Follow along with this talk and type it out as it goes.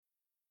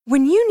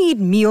When you need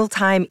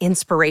mealtime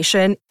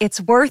inspiration,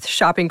 it's worth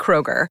shopping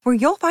Kroger, where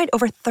you'll find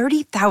over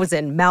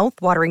 30,000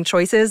 mouth-watering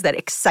choices that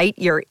excite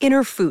your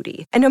inner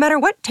foodie. And no matter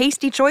what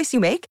tasty choice you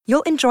make,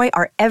 you'll enjoy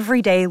our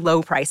everyday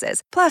low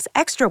prices, plus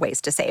extra ways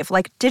to save,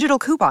 like digital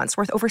coupons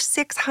worth over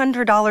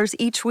 $600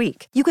 each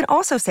week. You can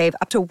also save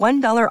up to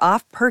 $1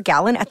 off per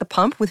gallon at the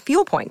pump with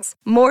fuel points.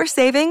 More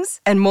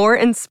savings and more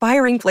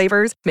inspiring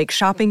flavors make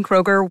shopping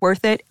Kroger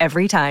worth it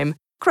every time.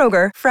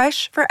 Kroger,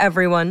 fresh for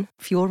everyone.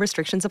 Fuel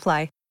restrictions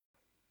apply.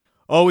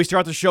 Oh, we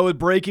start the show with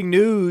breaking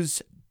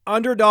news.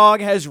 Underdog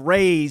has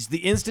raised the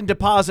instant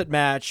deposit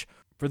match.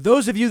 For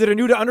those of you that are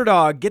new to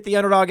Underdog, get the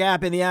Underdog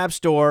app in the App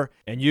Store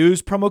and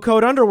use promo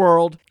code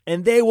Underworld,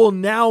 and they will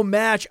now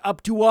match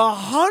up to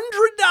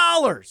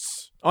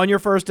 $100 on your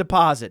first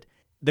deposit.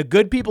 The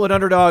good people at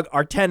Underdog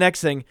are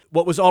 10xing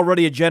what was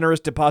already a generous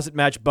deposit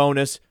match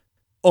bonus.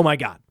 Oh my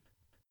God.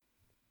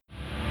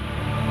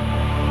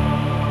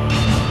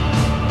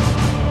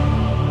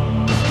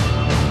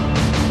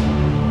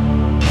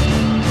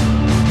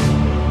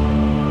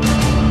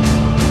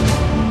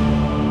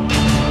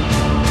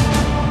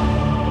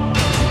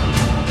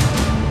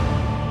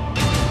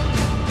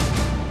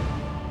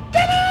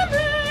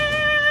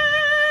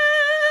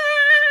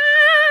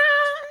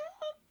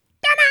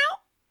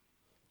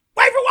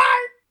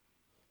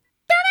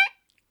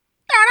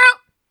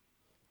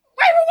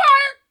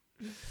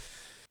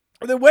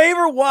 The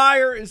waiver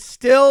wire is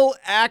still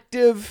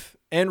active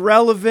and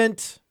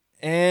relevant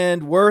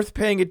and worth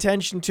paying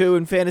attention to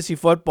in fantasy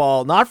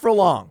football. Not for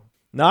long.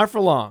 Not for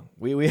long.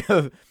 We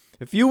have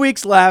a few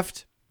weeks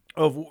left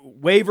of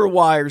waiver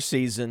wire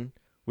season,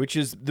 which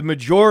is the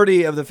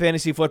majority of the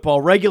fantasy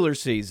football regular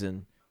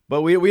season.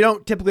 But we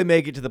don't typically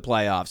make it to the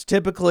playoffs.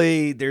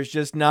 Typically, there's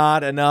just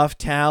not enough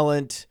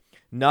talent,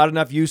 not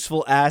enough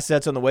useful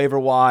assets on the waiver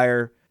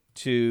wire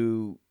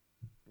to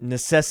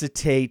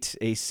necessitate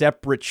a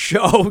separate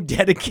show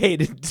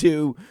dedicated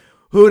to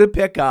who to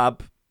pick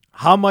up,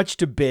 how much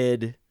to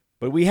bid.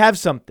 But we have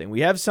something.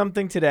 We have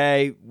something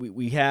today.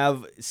 We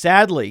have,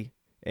 sadly,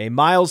 a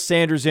Miles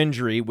Sanders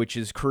injury, which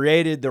has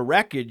created the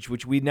wreckage,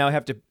 which we now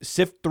have to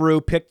sift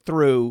through, pick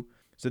through.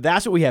 So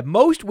that's what we have.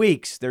 Most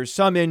weeks, there's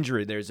some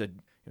injury. There's a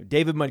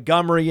David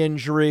Montgomery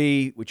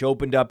injury, which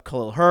opened up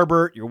Khalil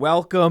Herbert. You're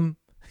welcome.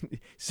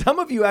 Some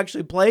of you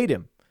actually played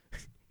him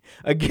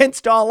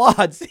against all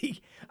odds.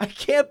 I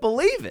can't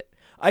believe it.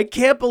 I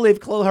can't believe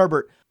Khalil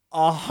Herbert,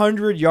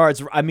 100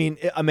 yards. I mean,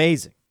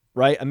 amazing,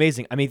 right?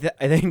 Amazing. I mean,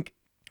 I think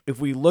if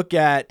we look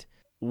at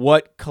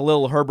what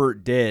Khalil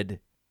Herbert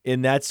did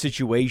in that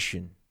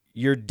situation,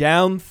 you're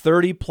down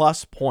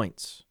 30-plus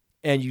points,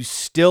 and you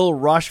still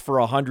rush for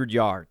 100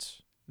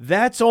 yards.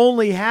 That's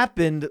only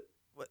happened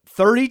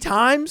 30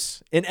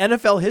 times in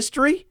NFL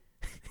history,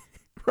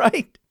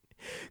 right?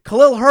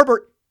 Khalil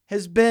Herbert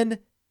has been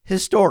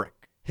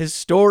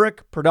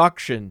historic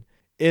production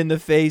in the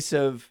face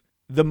of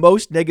the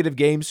most negative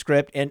game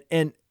script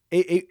and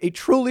a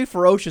truly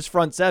ferocious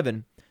front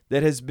seven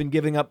that has been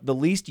giving up the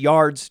least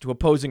yards to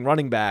opposing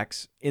running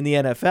backs in the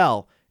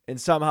NFL.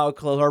 And somehow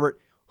Khalil Herbert,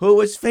 who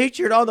was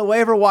featured on the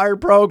waiver wire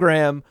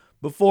program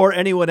before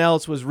anyone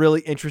else was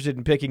really interested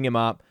in picking him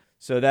up.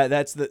 So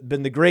that's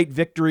been the great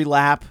victory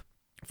lap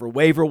for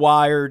waiver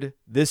wired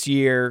this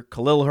year.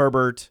 Khalil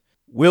Herbert.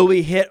 Will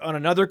we hit on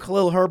another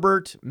Khalil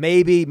Herbert?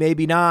 Maybe,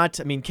 maybe not.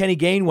 I mean, Kenny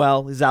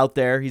Gainwell is out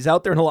there. He's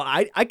out there in a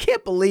lot. I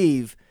can't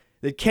believe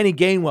that Kenny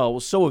Gainwell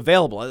was so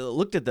available. I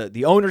looked at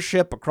the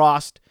ownership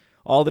across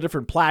all the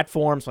different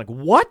platforms. Like,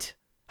 what?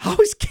 How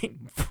is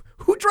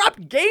who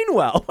dropped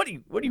Gainwell? What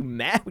are you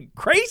mad? Are you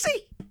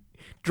crazy?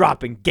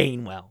 Dropping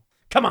Gainwell.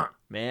 Come on,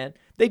 man.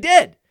 They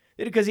did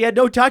because he had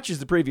no touches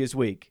the previous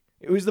week.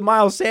 It was the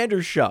Miles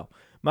Sanders show.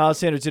 Miles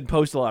Sanders didn't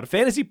post a lot of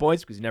fantasy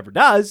points because he never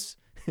does,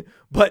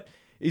 but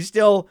he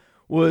still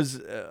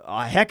was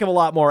a heck of a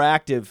lot more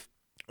active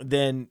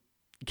than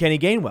Kenny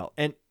Gainwell.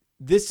 And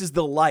this is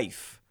the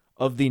life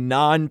of the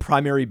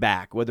non-primary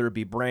back, whether it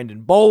be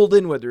Brandon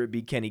Bolden, whether it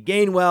be Kenny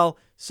Gainwell.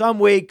 Some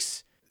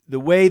weeks, the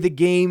way the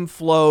game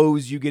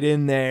flows, you get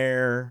in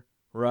there,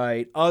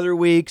 right? Other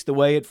weeks, the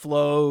way it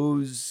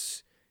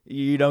flows,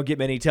 you don't get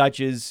many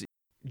touches.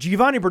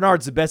 Giovanni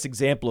Bernard's the best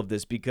example of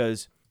this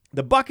because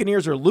the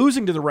Buccaneers are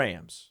losing to the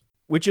Rams,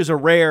 which is a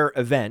rare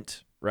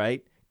event,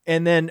 right?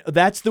 And then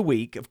that's the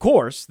week, of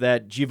course,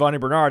 that Giovanni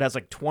Bernard has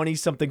like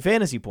 20-something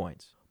fantasy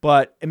points.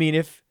 But, I mean,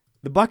 if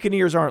the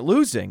Buccaneers aren't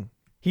losing,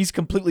 he's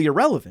completely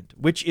irrelevant,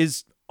 which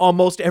is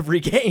almost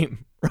every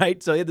game,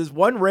 right? So you have this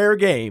one rare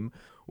game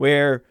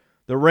where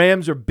the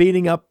Rams are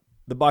beating up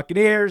the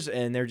Buccaneers,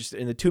 and they're just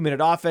in the 2-minute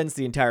offense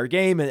the entire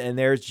game, and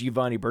there's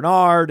Giovanni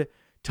Bernard,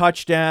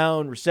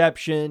 touchdown,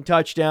 reception,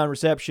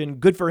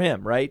 good for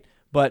him, right?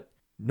 But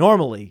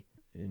normally,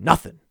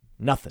 nothing.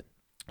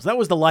 So that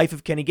was the life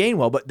of Kenny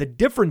Gainwell. But the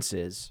difference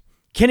is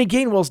Kenny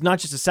Gainwell's not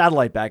just a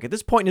satellite back. At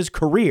this point in his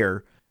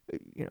career,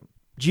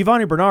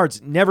 Giovanni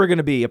Bernard's never going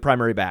to be a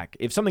primary back.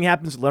 If something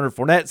happens to Leonard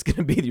Fournette, it's going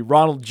to be the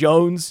Ronald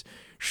Jones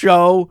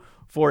show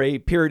for a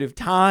period of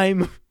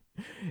time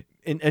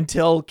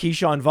until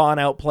Keyshawn Vaughn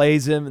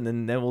outplays him, and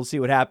then we'll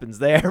see what happens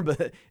there.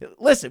 But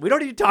listen, we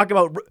don't need to talk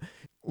about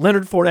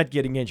Leonard Fournette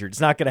getting injured. It's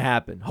not going to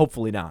happen.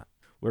 Hopefully not.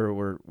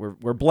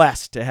 We're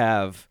blessed to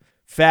have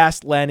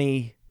fast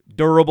Lenny,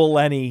 durable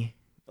Lenny,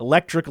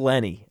 electric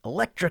Lenny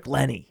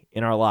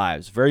in our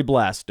lives. Very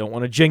blessed. Don't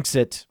want to jinx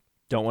it,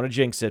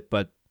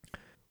 but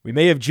we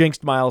may have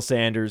jinxed Miles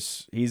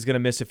Sanders. He's going to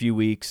miss a few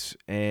weeks.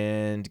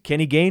 And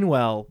Kenny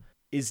Gainwell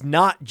is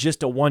not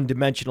just a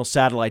one-dimensional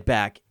satellite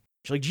back.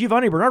 Like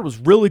Giovanni Bernard was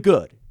really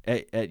good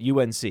at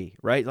UNC,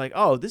 right? Like,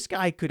 oh, this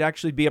guy could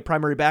actually be a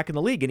primary back in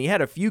the league. And he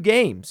had a few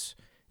games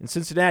in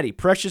Cincinnati,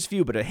 precious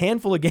few, but a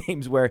handful of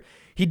games where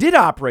he did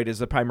operate as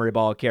the primary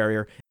ball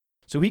carrier.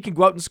 So he can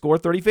go out and score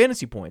 30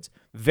 fantasy points.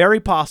 Very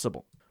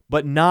possible,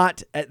 but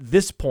not at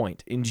this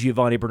point in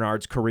Giovanni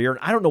Bernard's career. And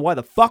I don't know why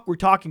the fuck we're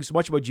talking so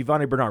much about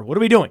Giovanni Bernard. What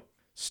are we doing?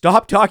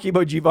 Stop talking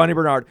about Giovanni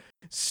Bernard.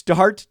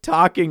 Start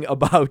talking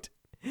about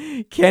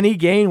Kenny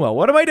Gainwell.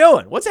 What am I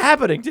doing? What's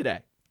happening today?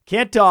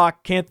 Can't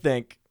talk, can't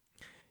think.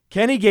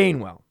 Kenny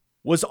Gainwell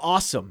was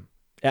awesome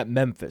at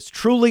Memphis.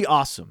 Truly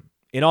awesome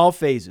in all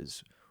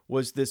phases.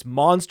 Was this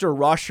monster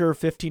rusher,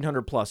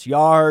 1,500 plus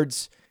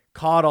yards,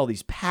 caught all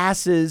these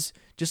passes.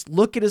 Just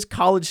look at his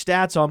college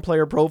stats on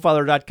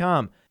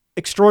playerprofiler.com.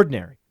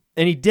 Extraordinary.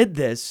 And he did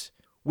this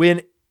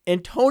when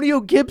Antonio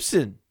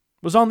Gibson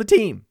was on the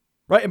team,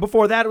 right? And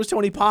before that, it was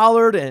Tony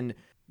Pollard and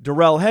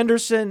Darrell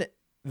Henderson.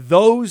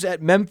 Those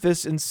at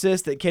Memphis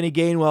insist that Kenny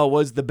Gainwell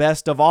was the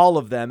best of all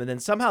of them. And then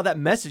somehow that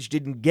message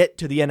didn't get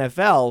to the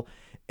NFL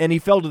and he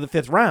fell to the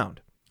 5th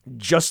round.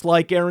 Just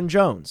like Aaron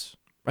Jones,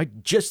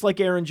 right? Just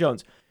like Aaron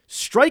Jones.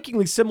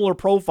 Strikingly similar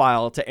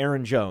profile to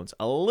Aaron Jones.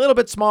 A little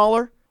bit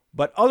smaller,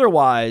 but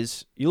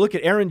otherwise, you look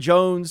at Aaron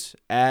Jones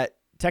at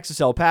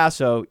Texas El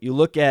Paso, you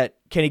look at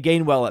Kenny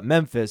Gainwell at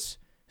Memphis,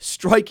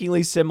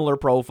 strikingly similar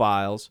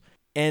profiles.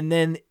 And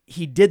then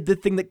he did the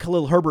thing that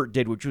Khalil Herbert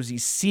did, which was he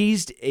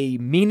seized a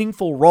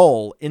meaningful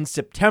role in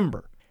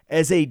September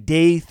as a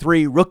day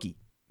 3 rookie.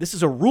 This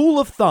is a rule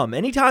of thumb.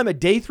 Anytime a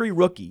day 3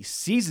 rookie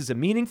seizes a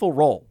meaningful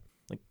role,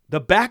 like the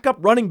backup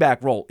running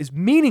back role is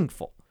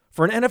meaningful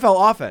for an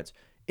NFL offense.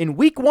 In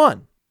week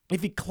 1,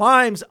 if he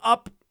climbs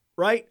up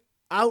right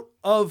out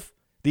of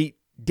the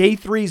day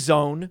 3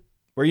 zone,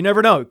 where you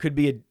never know, it could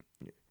be a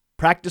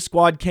practice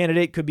squad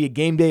candidate, could be a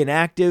game day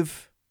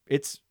inactive.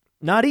 It's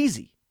not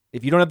easy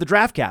if you don't have the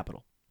draft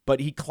capital.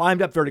 But he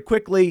climbed up very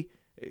quickly,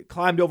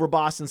 climbed over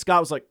Boston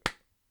Scott, was like,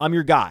 I'm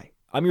your guy.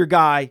 I'm your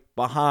guy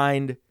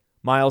behind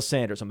Miles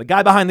Sanders. I'm the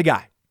guy behind the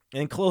guy.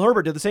 And Khalil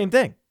Herbert did the same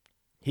thing.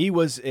 He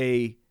was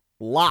a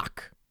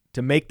lock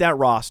to make that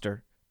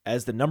roster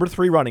as the number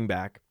 3 running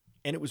back.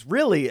 And it was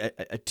really a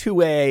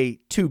 2A,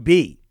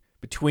 2B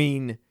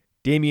between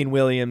Damian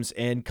Williams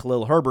and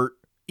Khalil Herbert,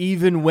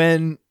 even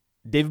when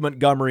David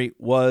Montgomery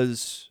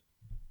was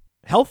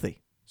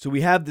healthy. So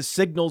we have the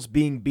signals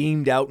being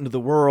beamed out into the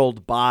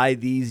world by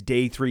these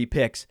day 3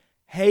 picks.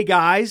 Hey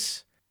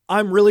guys,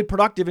 I'm really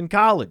productive in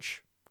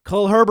college.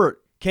 Khalil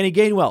Herbert, Kenny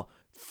Gainwell,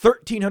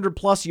 1,300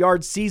 plus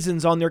yard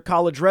seasons on their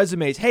college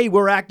resumes. Hey,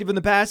 we're active in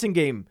the passing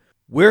game.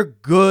 We're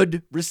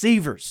good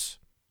receivers.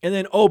 And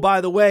then, oh,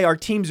 by the way, our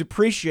teams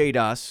appreciate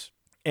us,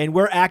 and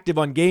we're active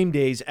on game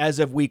days as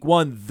of week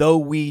 1, though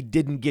we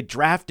didn't get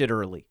drafted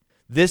early.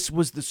 This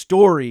was the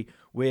story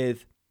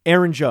with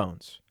Aaron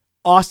Jones,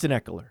 Austin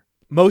Eckler,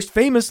 most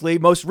famously,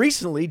 most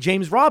recently,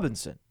 James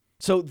Robinson.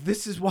 So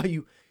this is why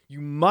you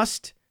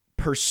must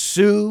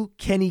pursue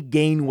Kenny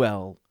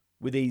Gainwell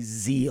with a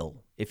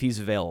zeal if he's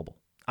available.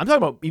 I'm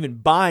talking about even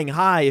buying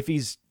high if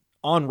he's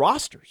on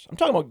rosters. I'm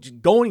talking about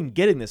just going and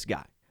getting this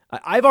guy.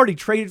 I've already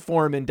traded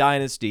for him in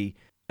Dynasty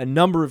a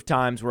number of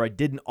times where I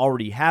didn't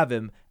already have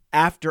him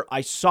after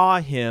I saw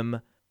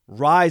him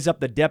rise up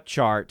the depth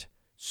chart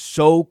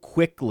so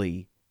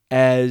quickly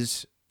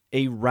as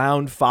a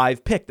round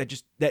 5 pick.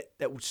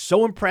 That was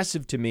so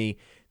impressive to me.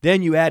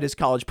 Then you add his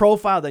college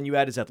profile, then you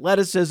add his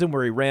athleticism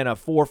where he ran a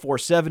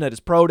 4.47 at his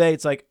pro day.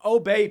 It's like, oh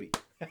baby.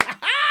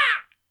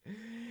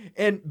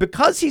 And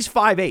because he's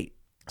 5'8",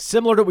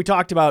 similar to what we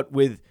talked about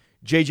with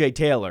J.J.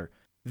 Taylor,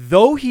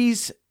 though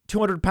he's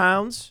 200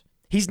 pounds,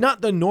 he's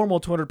not the normal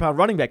 200-pound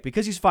running back.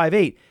 Because he's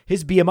 5'8",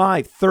 his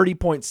BMI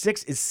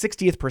 30.6 is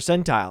 60th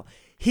percentile.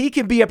 He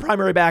can be a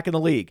primary back in the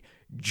league,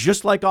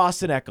 just like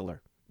Austin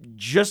Eckler,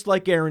 just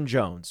like Aaron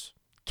Jones.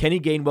 Kenny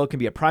Gainwell can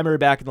be a primary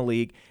back in the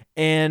league,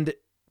 and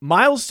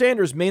Miles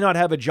Sanders may not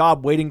have a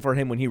job waiting for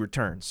him when he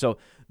returns. So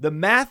the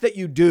math that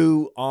you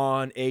do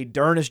on a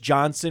D'Ernest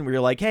Johnson, where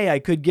you're like, hey, I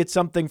could get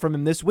something from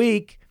him this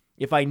week.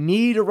 If I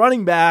need a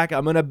running back,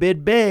 I'm going to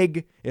bid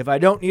big. If I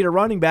don't need a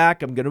running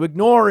back, I'm going to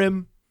ignore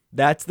him.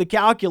 That's the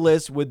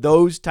calculus with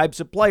those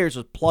types of players,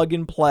 with plug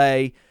and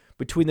play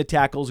between the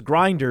tackles,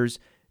 grinders.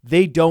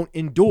 They don't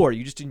endure.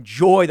 You just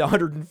enjoy the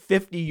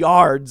 150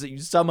 yards that you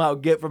somehow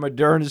get from a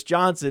D'Ernest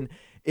Johnson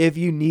if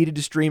you needed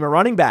to stream a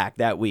running back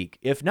that week.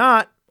 If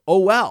not, oh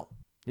well.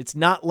 It's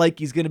not like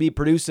he's going to be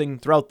producing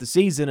throughout the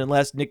season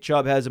unless Nick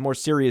Chubb has a more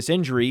serious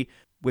injury,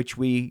 which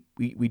we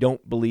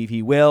don't believe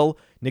he will.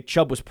 Nick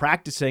Chubb was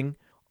practicing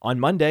on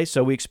Monday,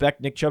 so we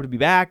expect Nick Chubb to be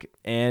back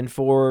and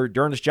for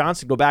D'Ernest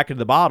Johnson to go back into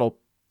the bottle.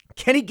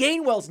 Kenny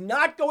Gainwell's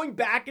not going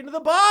back into the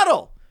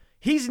bottle.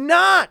 He's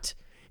not.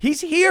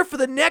 He's here for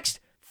the next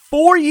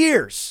 4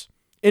 years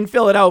in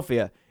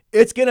Philadelphia,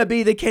 it's going to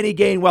be the Kenny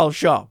Gainwell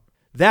show.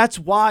 That's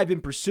why I've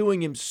been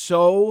pursuing him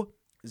so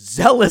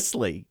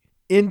zealously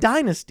in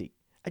Dynasty.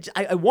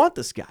 I want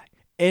this guy.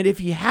 And if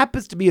he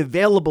happens to be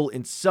available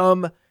in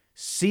some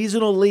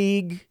seasonal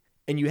league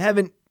and you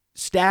haven't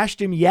stashed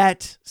him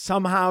yet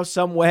somehow,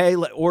 some way,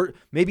 or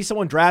maybe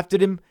someone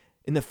drafted him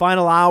in the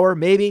final hour,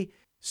 maybe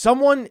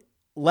someone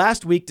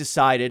last week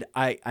decided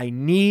I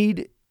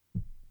need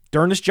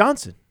D'Ernest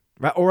Johnson,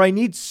 right? Or I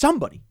need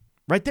somebody,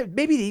 right?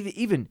 Maybe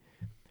even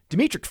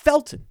Demetric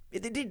Felton.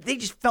 They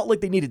just felt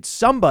like they needed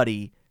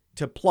somebody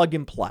to plug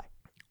and play.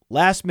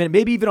 Last minute,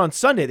 maybe even on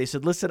Sunday, they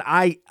said, listen,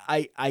 I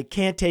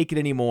can't take it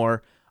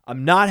anymore.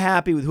 I'm not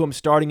happy with who I'm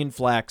starting in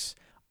flex.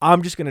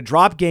 I'm just going to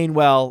drop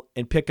Gainwell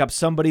and pick up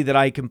somebody that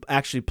I can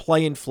actually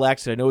play in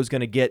flex that I know is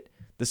going to get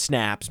the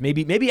snaps.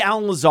 Maybe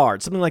Allen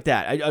Lazard, something like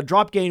that. I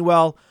drop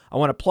Gainwell. I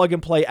want to plug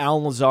and play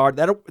Allen Lazard.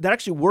 That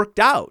actually worked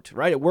out,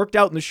 right? It worked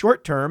out in the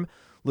short term.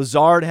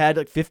 Lazard had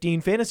like 15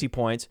 fantasy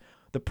points.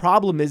 The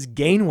problem is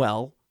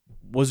Gainwell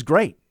was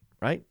great,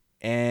 right?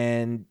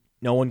 And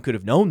no one could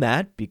have known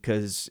that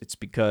because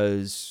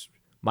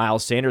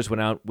Miles Sanders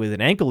went out with an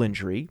ankle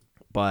injury,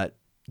 but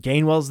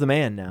Gainwell's the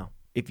man now.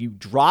 If you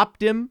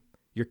dropped him,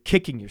 you're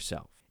kicking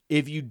yourself.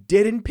 If you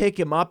didn't pick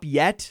him up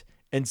yet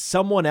and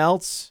someone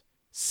else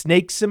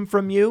snakes him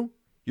from you,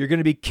 you're going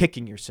to be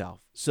kicking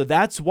yourself. So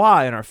that's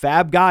why in our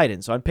Fab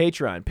Guidance on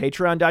Patreon,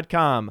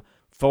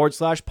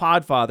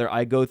 patreon.com/Podfather,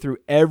 I go through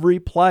every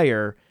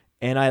player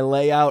and I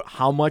lay out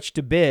how much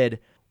to bid.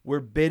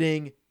 We're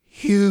bidding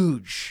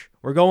huge.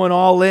 We're going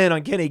all in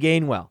on Kenny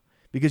Gainwell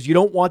because you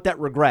don't want that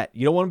regret.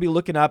 You don't want to be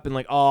looking up and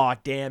like, oh,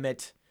 damn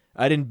it,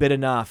 I didn't bid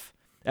enough.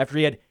 After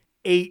he had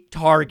 8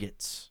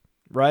 targets,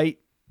 right?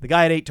 The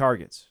guy had 8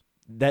 targets.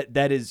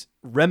 That is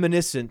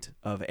reminiscent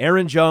of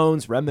Aaron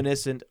Jones,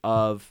 reminiscent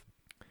of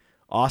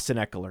Austin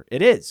Eckler.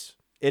 It is.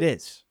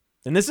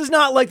 And this is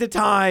not like the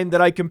time that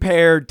I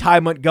compared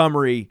Ty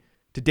Montgomery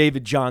to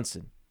David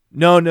Johnson.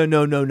 No.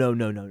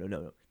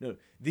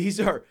 These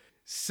are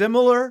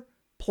similar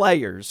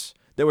players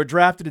that were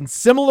drafted in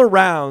similar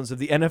rounds of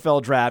the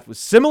NFL draft with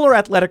similar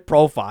athletic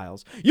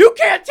profiles. You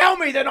can't tell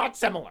me they're not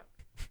similar.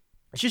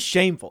 It's just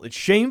shameful. It's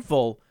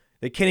shameful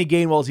that Kenny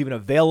Gainwell is even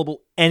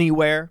available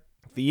anywhere.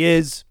 If he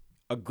is,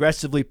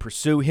 aggressively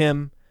pursue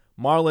him.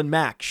 Marlon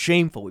Mack,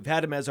 shameful. We've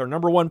had him as our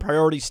number 1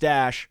 priority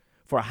stash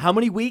for how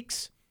many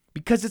weeks?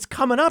 Because it's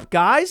coming up,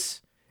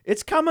 guys.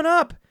 It's coming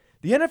up.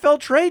 The NFL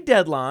trade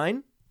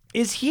deadline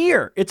is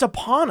here. It's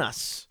upon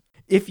us.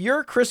 If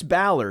you're Chris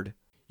Ballard,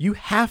 you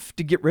have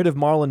to get rid of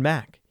Marlon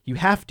Mack. You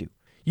have to.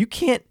 You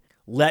can't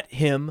let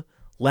him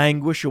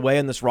languish away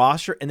on this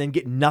roster and then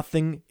get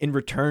nothing in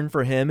return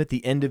for him at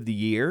the end of the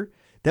year.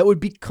 That would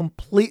be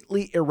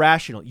completely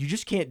irrational. You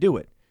just can't do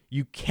it.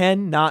 You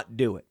cannot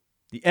do it.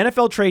 The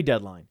NFL trade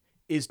deadline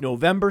is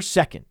November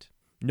 2nd.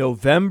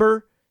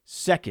 November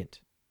 2nd.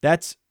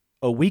 That's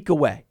a week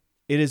away.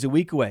 It is a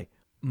week away.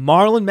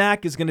 Marlon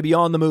Mack is going to be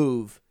on the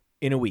move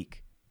in a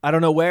week. I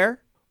don't know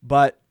where,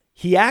 but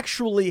he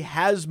actually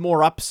has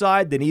more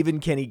upside than even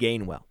Kenny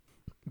Gainwell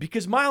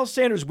because Miles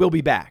Sanders will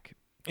be back,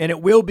 and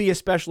it will be a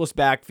specialist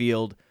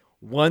backfield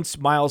once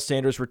Miles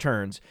Sanders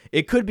returns.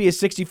 It could be a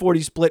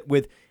 60-40 split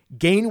with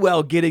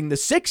Gainwell getting the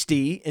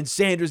 60 and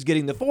Sanders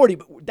getting the 40,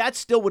 but that's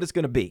still what it's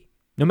going to be.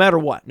 No matter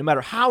what, no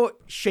matter how it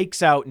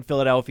shakes out in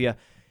Philadelphia,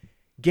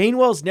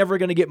 Gainwell's never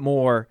going to get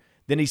more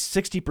than a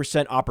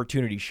 60%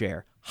 opportunity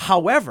share.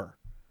 However,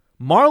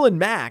 Marlon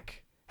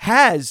Mack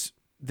has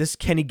this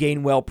Kenny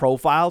Gainwell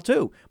profile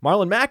too.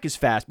 Marlon Mack is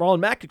fast. Marlon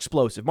Mack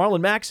explosive.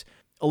 Marlon Mack's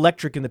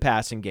electric in the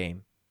passing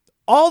game.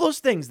 All those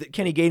things that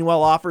Kenny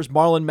Gainwell offers,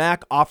 Marlon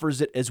Mack offers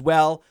it as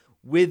well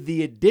with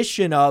the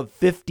addition of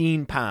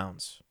 15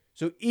 pounds.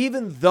 So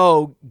even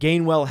though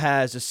Gainwell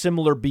has a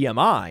similar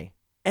BMI,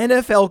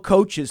 NFL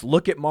coaches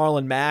look at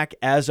Marlon Mack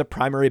as a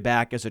primary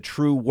back, as a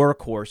true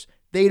workhorse.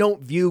 They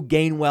don't view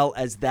Gainwell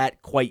as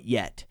that quite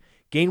yet.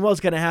 Gainwell's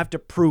going to have to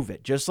prove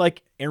it, just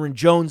like Aaron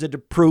Jones had to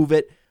prove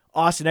it.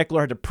 Austin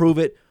Eckler had to prove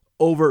it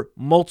over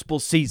multiple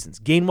seasons.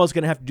 Gainwell's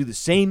going to have to do the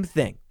same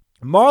thing.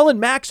 Marlon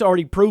Mack's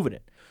already proven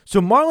it.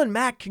 So Marlon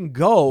Mack can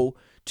go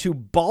to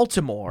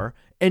Baltimore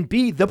and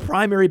be the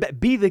primary,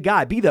 be the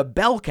guy, be the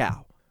bell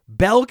cow.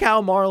 Bell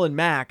cow Marlon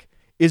Mack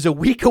is a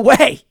week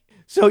away.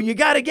 So you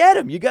got to get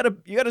him. You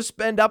got to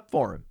spend up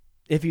for him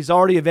if he's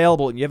already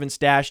available and you haven't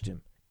stashed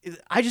him.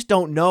 I just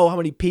don't know how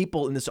many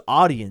people in this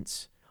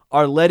audience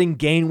are letting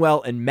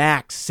Gainwell and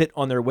Mack sit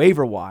on their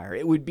waiver wire.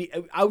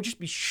 I would just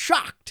be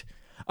shocked.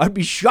 I'd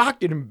be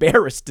shocked and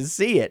embarrassed to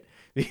see it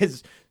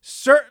because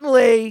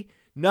certainly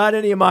not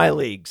any of my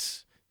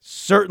leagues.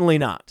 Certainly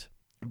not.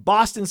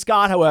 Boston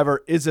Scott,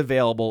 however, is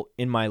available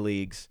in my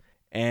leagues,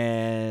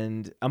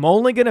 and I'm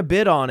only going to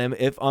bid on him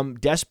if I'm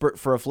desperate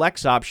for a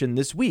flex option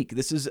this week.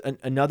 This is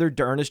another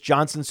D'Ernest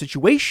Johnson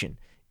situation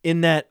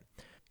in that,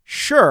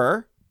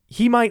 sure,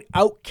 he might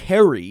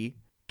out-carry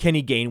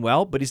Kenny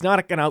Gainwell, but he's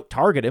not going to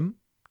out-target him.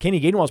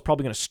 Kenny Gainwell is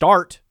probably going to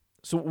start.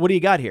 So what do you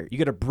got here? You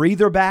got a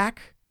breather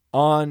back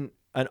on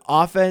an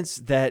offense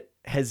that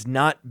has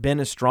not been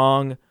as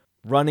strong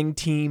running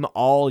team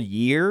all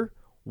year,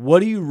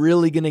 what are you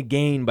really going to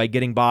gain by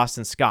getting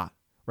Boston Scott,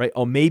 right?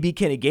 Oh, maybe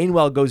Kenny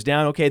Gainwell goes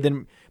down. Okay,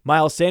 then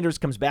Miles Sanders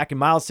comes back, and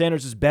Miles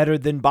Sanders is better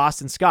than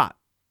Boston Scott.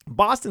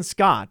 Boston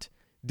Scott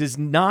does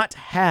not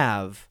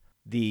have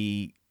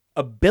the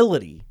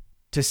ability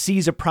to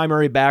seize a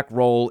primary back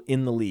role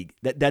in the league.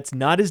 That's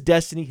not his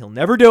destiny. He'll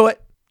never do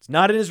it. It's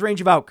not in his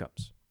range of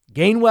outcomes.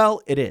 Gainwell,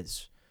 it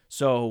is.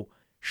 So,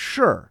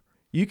 sure,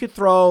 you could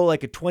throw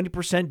like a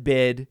 20%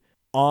 bid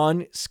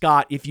on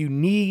Scott if you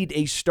need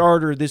a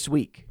starter this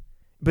week.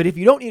 But if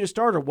you don't need a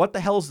starter, what the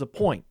hell is the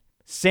point?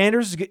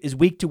 Sanders is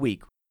week to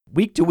week.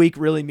 Week to week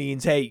really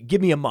means, hey,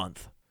 give me a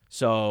month.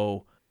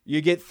 So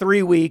you get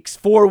 3 weeks,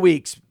 4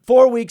 weeks,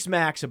 4 weeks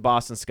max of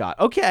Boston Scott.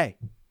 Okay,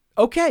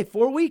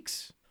 4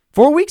 weeks.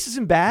 4 weeks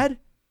isn't bad.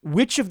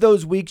 Which of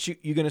those weeks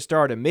you're going to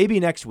start him? Maybe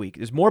next week.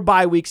 There's more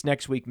bye weeks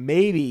next week.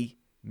 Maybe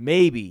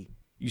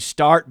you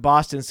start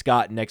Boston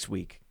Scott next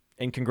week.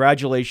 And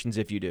congratulations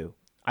if you do.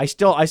 I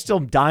still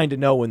am dying to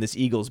know when this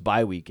Eagles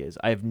bye week is.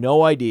 I have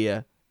no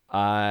idea.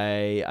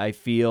 I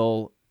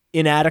feel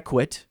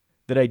inadequate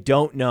that I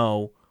don't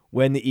know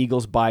when the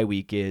Eagles bye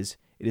week is.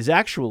 It is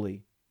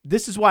actually,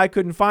 this is why I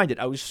couldn't find it.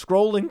 I was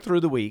scrolling through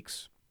the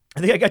weeks. I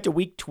think I got to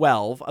week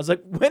 12. I was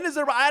like, when is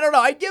it? I don't know.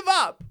 I give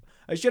up.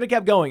 I should have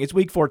kept going. It's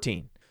week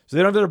 14. So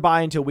they don't have their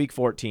bye until week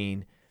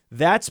 14.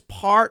 That's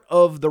part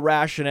of the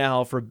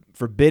rationale for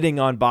bidding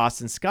on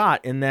Boston Scott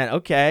in that,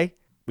 okay,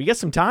 we get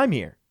some time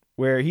here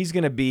where he's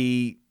going to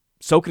be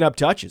soaking up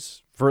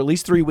touches for at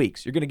least 3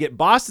 weeks. You're going to get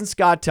Boston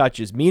Scott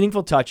touches,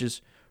 meaningful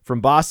touches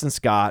from Boston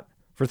Scott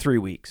for 3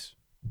 weeks.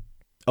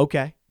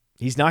 Okay.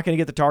 He's not going to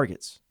get the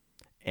targets.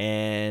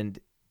 And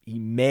he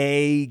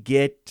may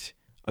get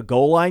a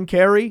goal line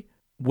carry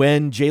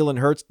when Jalen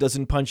Hurts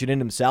doesn't punch it in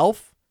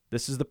himself.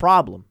 This is the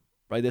problem,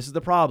 right? This is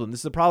the problem.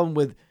 This is the problem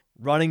with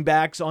running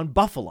backs on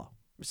Buffalo.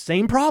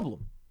 Same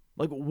problem.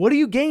 Like, what are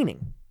you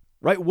gaining,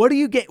 right? What are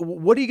you going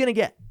to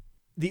get?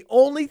 The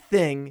only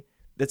thing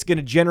that's going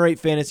to generate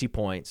fantasy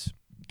points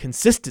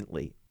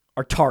consistently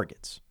are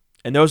targets,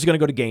 and those are going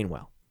to go to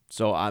Gainwell.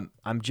 So I'm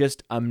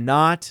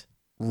not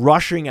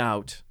rushing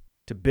out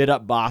to bid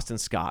up Boston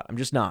Scott. I'm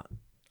just not.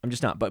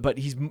 But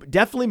he's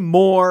definitely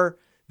more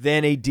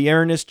than a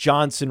Dearness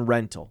Johnson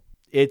rental.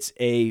 It's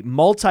a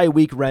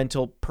multi-week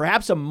rental,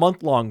 perhaps a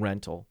month-long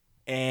rental,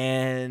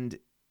 and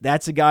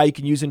that's a guy you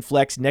can use in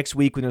flex next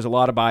week when there's a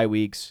lot of bye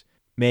weeks.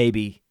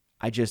 Maybe.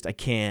 I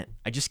can't.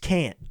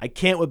 I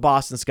can't with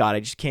Boston Scott. I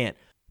just can't.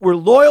 We're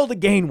loyal to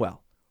Gainwell,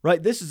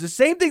 right? This is the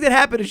same thing that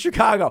happened in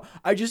Chicago.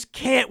 I just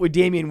can't with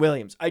Damian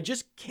Williams. I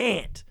just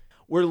can't.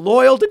 We're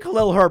loyal to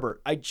Khalil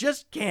Herbert. I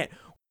just can't.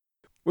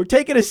 We're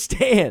taking a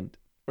stand.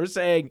 We're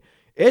saying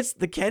it's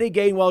the Kenny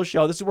Gainwell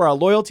show. This is where our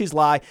loyalties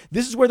lie.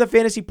 This is where the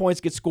fantasy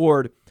points get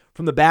scored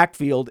from the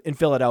backfield in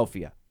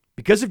Philadelphia.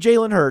 Because of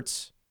Jalen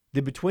Hurts,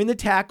 the between the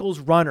tackles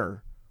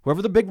runner,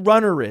 whoever the big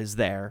runner is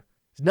there,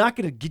 is not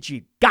going to get you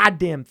a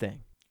goddamn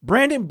thing.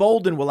 Brandon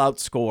Bolden will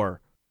outscore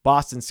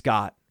Boston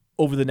Scott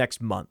over the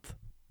next month.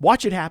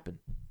 Watch it happen.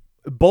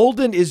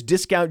 Bolden is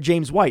discount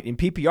James White. In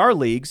PPR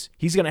leagues,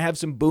 he's going to have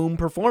some boom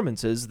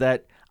performances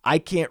that I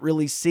can't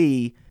really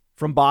see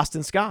from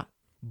Boston Scott.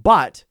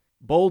 But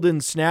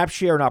Bolden's snap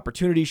share and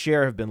opportunity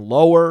share have been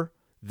lower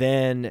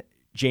than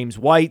James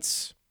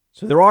White's.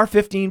 So there are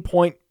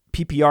 15-point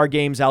PPR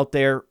games out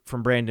there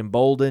from Brandon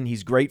Bolden.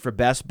 He's great for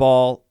best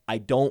ball. I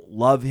don't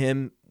love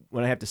him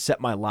when I have to set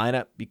my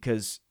lineup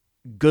because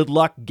good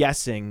luck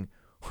guessing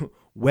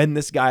when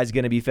this guy's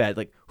going to be fed.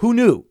 Like, who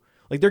knew?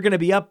 Like, they're going to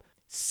be up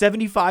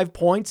 75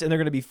 points and they're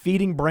going to be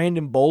feeding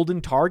Brandon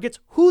Bolden targets?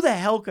 Who the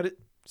hell could it?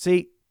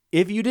 See,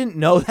 if you didn't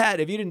know that,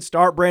 if you didn't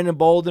start Brandon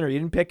Bolden or you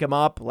didn't pick him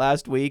up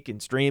last week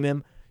and stream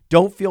him,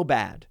 don't feel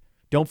bad.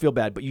 Don't feel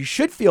bad. But you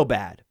should feel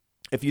bad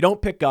if you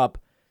don't pick up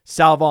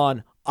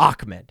Salvon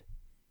Ahmed.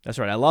 That's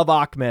right. I love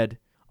Ahmed.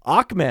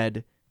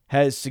 Ahmed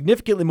has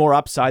significantly more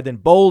upside than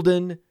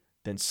Bolden,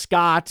 than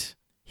Scott.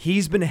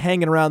 He's been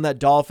hanging around that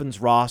Dolphins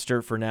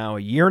roster for now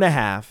a year and a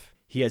half.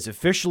 He has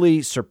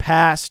officially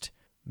surpassed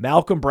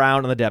Malcolm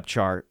Brown on the depth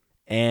chart.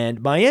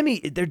 And Miami,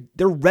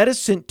 they're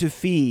reticent to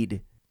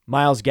feed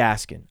Myles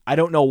Gaskin. I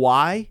don't know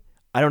why.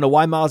 I don't know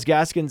why Myles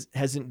Gaskin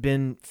hasn't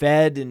been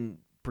fed and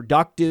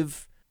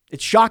productive.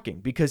 It's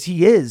shocking because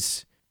he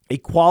is a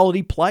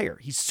quality player.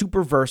 He's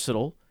super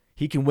versatile.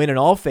 He can win in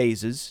all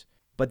phases,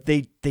 but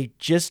they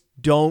just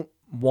don't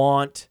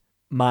want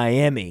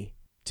Miami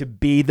to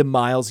be the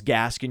Myles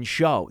Gaskin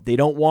show. They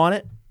don't want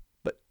it,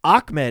 but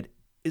Ahmed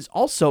is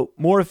also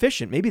more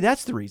efficient. Maybe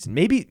that's the reason.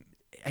 Maybe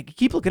I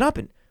keep looking up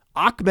and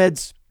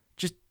Ahmed's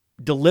just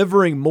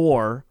delivering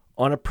more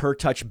on a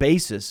per-touch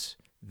basis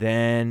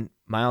than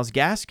Myles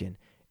Gaskin.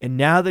 And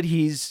now that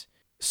he's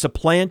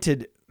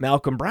supplanted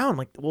Malcolm Brown,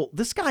 like, well,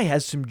 this guy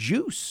has some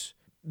juice.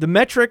 The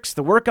metrics,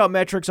 the workout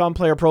metrics on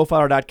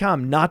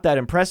playerprofiler.com, not that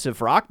impressive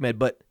for Ahmed,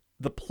 but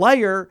the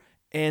player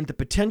and the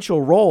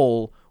potential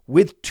role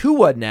with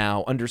Tua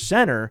now under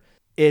center,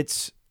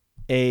 it's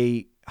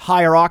a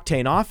higher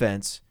octane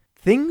offense.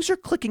 Things are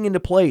clicking into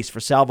place for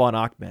Salvon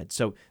Ahmed.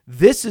 So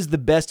this is the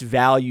best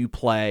value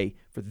play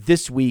for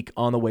this week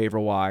on the waiver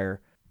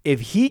wire.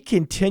 if he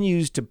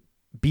continues to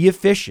be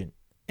efficient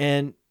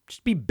and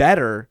just be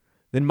better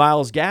than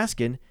Myles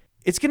Gaskin,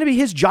 it's going to be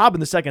his job in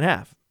the second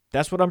half.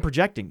 That's what I'm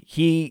projecting.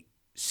 He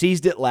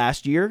seized it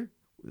last year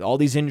with all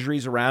these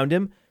injuries around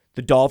him.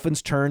 The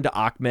Dolphins turned to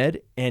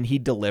Ahmed, and he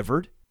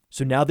delivered.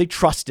 So now they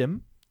trust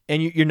him,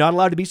 and you're not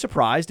allowed to be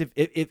surprised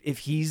if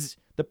he's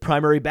the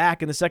primary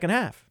back in the second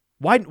half.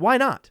 Why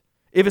not?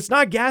 If it's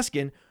not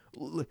Gaskin,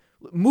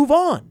 move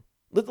on.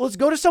 Let's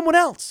go to someone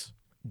else.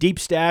 Deep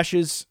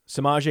stashes,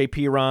 Samaje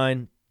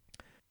Perine,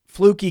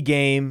 fluky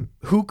game.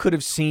 Who could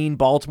have seen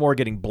Baltimore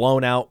getting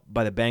blown out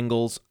by the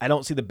Bengals? I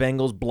don't see the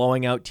Bengals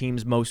blowing out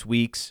teams most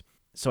weeks,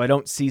 so I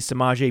don't see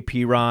Samaje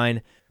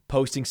Perine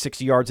posting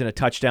 60 yards and a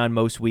touchdown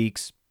most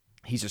weeks.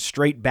 He's a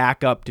straight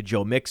backup to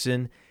Joe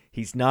Mixon.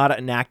 He's not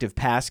an active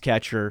pass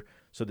catcher,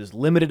 so there's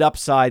limited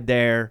upside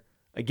there.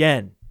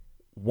 Again,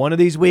 one of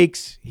these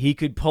weeks, he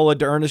could pull a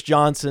D'Ernest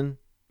Johnson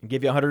and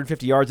give you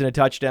 150 yards and a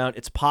touchdown.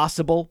 It's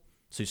possible,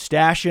 so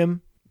stash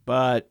him,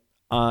 but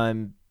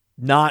I'm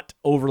not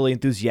overly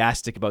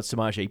enthusiastic about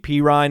Samaje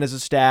Perine as a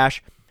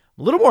stash.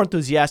 I'm a little more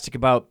enthusiastic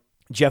about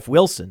Jeff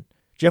Wilson.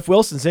 Jeff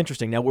Wilson's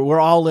interesting. Now, we're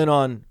all in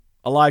on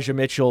Elijah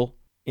Mitchell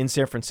in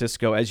San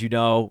Francisco. As you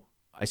know,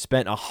 I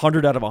spent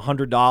 $100 out of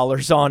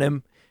 $100 on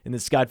him in the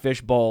Scott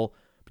Fish Bowl.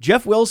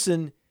 Jeff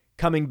Wilson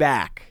coming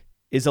back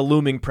is a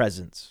looming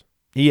presence.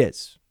 He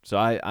is. So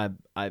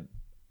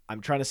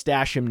I'm trying to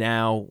stash him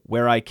now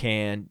where I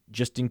can,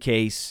 just in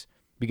case,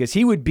 because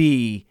he would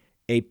be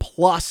a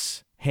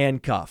plus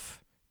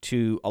handcuff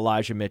to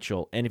Elijah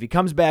Mitchell. And if he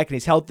comes back and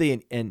he's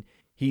healthy and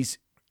he's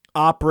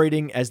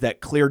operating as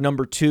that clear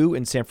number 2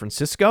 in San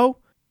Francisco,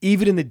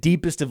 even in the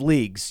deepest of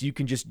leagues, you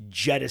can just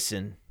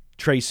jettison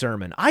Trey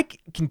Sermon. I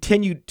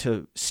continue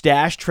to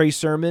stash Trey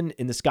Sermon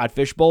in the Scott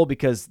Fish Bowl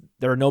because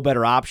there are no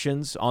better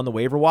options on the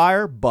waiver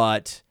wire.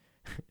 But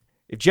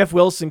if Jeff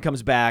Wilson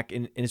comes back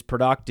and is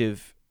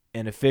productive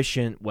and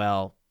efficient,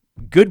 well,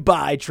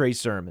 goodbye, Trey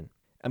Sermon.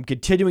 I'm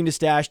continuing to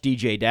stash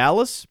DJ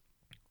Dallas.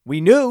 We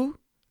knew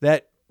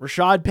that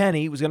Rashad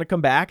Penny was going to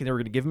come back and they were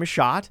going to give him a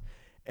shot,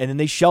 and then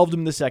they shelved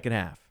him in the second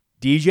half.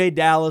 DJ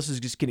Dallas is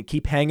just going to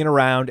keep hanging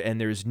around, and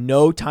there's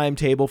no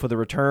timetable for the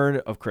return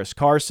of Chris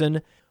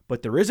Carson,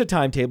 but there is a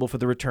timetable for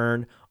the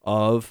return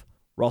of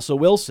Russell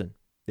Wilson.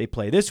 They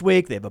play this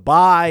week. They have a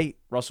bye.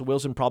 Russell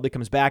Wilson probably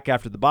comes back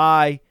after the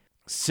bye.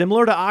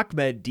 Similar to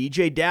Ahmed,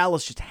 DJ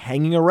Dallas just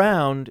hanging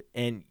around,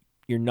 and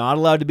you're not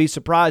allowed to be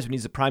surprised when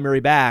he's the primary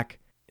back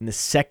in the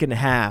second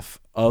half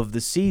of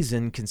the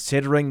season,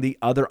 considering the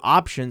other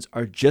options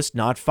are just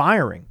not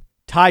firing.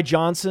 Ty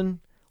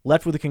Johnson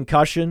left with a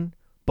concussion,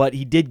 but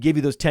he did give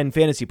you those 10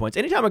 fantasy points.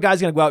 Anytime a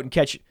guy's going to go out and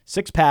catch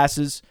 6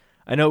 passes,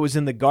 I know it was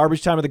in the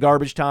garbage time of the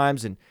garbage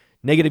times and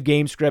negative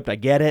game script, I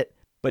get it.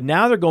 But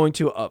now they're going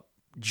to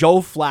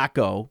Joe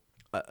Flacco,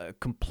 a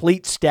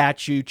complete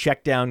statue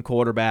check down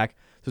quarterback.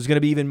 So there's going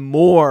to be even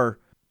more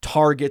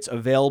targets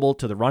available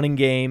to the running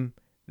game.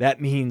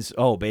 That means,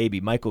 oh, baby,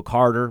 Michael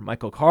Carter.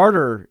 Michael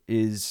Carter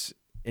is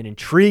an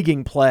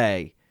intriguing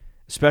play,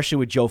 especially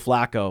with Joe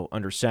Flacco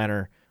under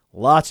center.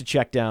 Lots of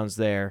checkdowns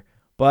there.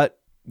 But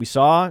we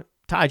saw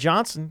Ty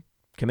Johnson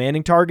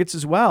commanding targets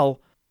as well.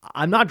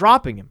 I'm not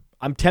dropping him.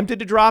 I'm tempted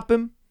to drop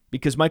him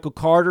because Michael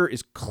Carter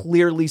is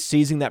clearly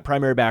seizing that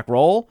primary back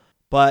role.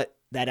 But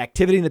that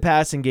activity in the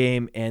passing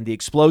game and the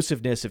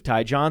explosiveness of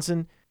Ty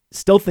Johnson,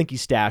 still think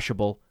he's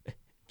stashable.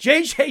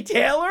 J.J.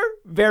 Taylor,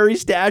 very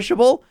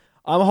stashable.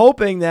 I'm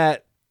hoping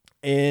that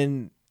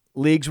in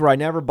leagues where I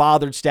never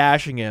bothered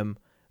stashing him,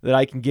 that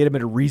I can get him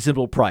at a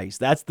reasonable price.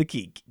 That's the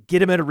key.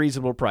 Get him at a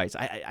reasonable price.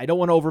 I don't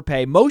want to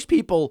overpay. Most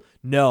people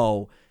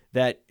know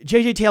that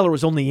J.J. Taylor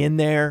was only in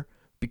there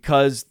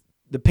because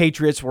the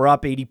Patriots were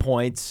up 80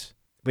 points,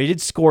 but he did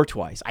score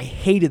twice. I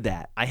hated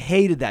that. I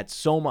hated that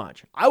so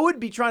much. I would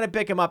be trying to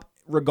pick him up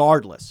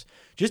regardless.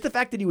 Just the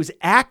fact that he was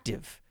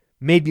active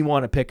made me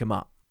want to pick him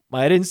up.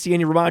 I didn't see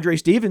any Ramondre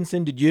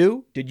Stevenson. Did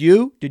you?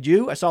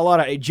 I saw a lot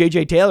of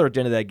J.J. Taylor at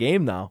the end of that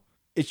game, though.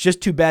 It's just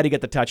too bad he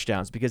got the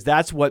touchdowns because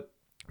that's what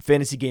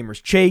fantasy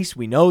gamers chase.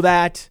 We know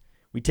that.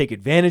 We take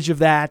advantage of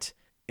that.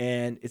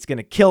 And it's going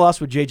to kill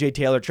us with J.J.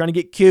 Taylor trying to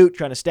get cute,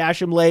 trying to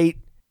stash him late.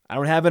 I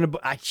don't have an.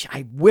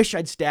 I wish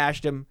I'd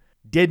stashed him.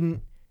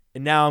 Didn't.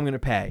 And now I'm going to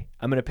pay.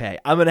 I'm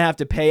going to have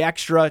to pay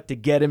extra to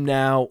get him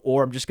now,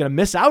 or I'm just going to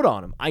miss out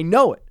on him. I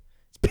know it.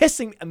 It's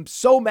pissing. I'm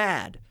so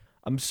mad.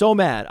 I'm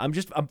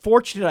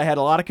fortunate I had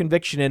a lot of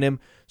conviction in him,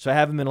 so I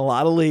have him in a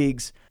lot of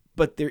leagues.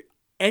 But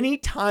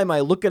anytime I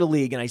look at a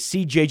league and I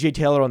see J.J.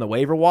 Taylor on the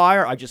waiver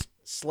wire, I just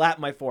slap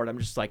my forehead. I'm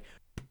just like,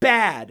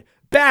 bad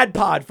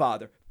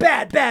Podfather.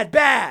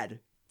 Bad.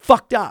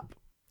 Fucked up.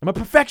 I'm a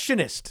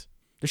perfectionist.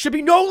 There should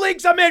be no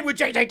leagues I'm in with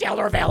J.J.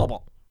 Taylor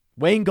available.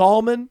 Wayne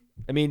Gallman.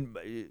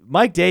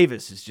 Mike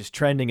Davis is just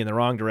trending in the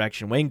wrong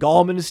direction. Wayne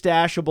Gallman is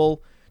stashable.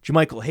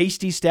 JaMychal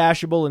Hasty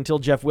stashable until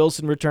Jeff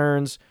Wilson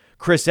returns.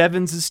 Chris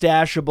Evans is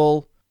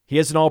stashable. He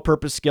has an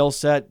all-purpose skill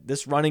set.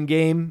 This running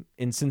game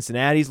in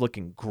Cincinnati is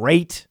looking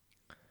great.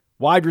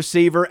 Wide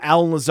receiver,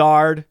 Allen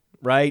Lazard,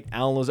 right?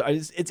 Allen Lazard.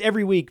 It's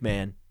every week,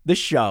 man. This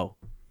show.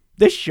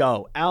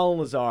 Allen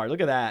Lazard.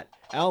 Look at that.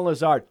 Allen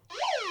Lazard.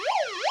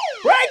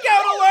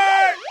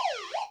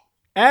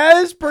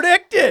 just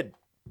predicted.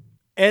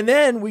 And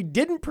then we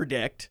didn't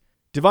predict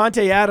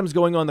Davante Adams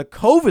going on the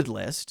COVID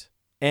list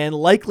and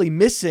likely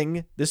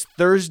missing this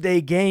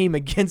Thursday game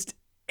against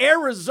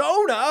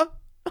Arizona.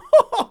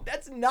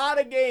 That's not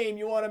a game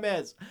you want to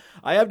miss.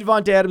 I have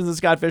Davante Adams in the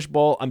Scott Fish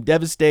Bowl. I'm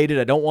devastated.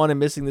 I don't want him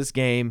missing this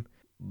game.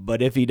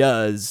 But if he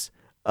does,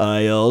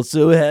 I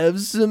also have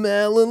some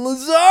Allen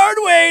Lazard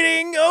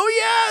waiting. Oh,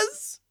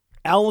 yes.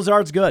 Allen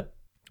Lazard's good.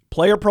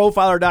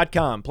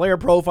 PlayerProfiler.com,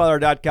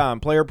 PlayerProfiler.com,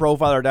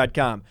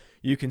 PlayerProfiler.com.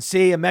 You can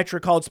see a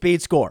metric called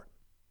speed score.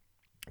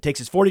 It takes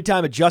his 40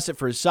 time, adjusts it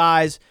for his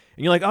size,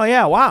 and you're like, oh,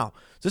 yeah, wow.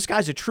 So this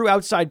guy's a true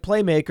outside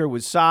playmaker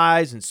with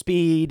size and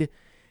speed,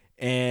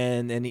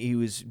 and he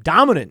was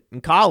dominant in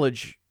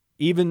college,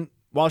 even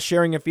while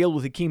sharing a field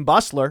with Hakeem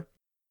Butler.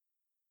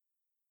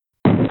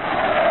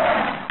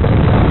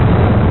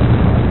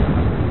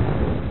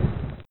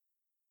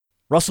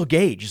 Russell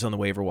Gage is on the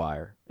waiver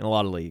wire in a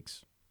lot of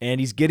leagues. And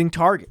he's getting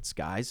targets,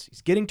 guys.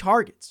 He's getting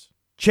targets.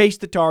 Chase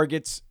the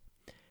targets.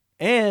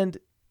 And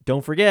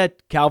don't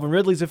forget, Calvin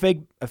Ridley's a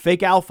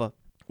fake alpha,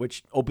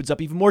 which opens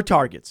up even more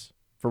targets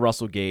for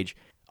Russell Gage.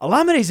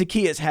 Olamide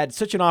Zaccheaus had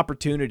such an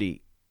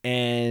opportunity,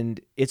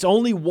 and it's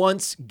only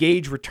once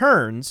Gage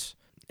returns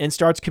and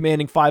starts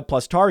commanding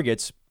 5+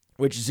 targets,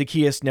 which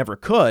Zaccheaus never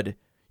could,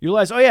 you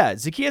realize, oh yeah,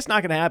 Zaccheaus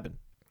not going to happen.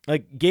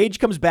 Like, Gage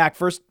comes back,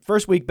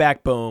 first week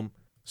back, boom,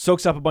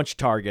 soaks up a bunch of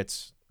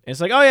targets. And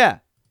it's like, oh yeah,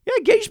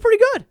 Gage's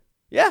pretty good.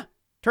 Yeah,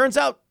 turns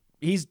out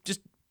he's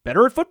just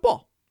better at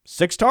football.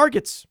 6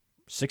 targets,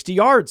 60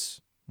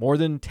 yards, more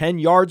than 10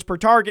 yards per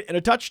target and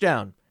a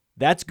touchdown.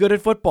 That's good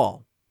at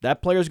football.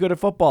 That player's good at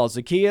football.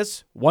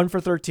 Zaccheaus, 1 for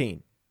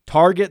 13.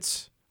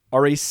 Targets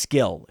are a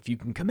skill. If you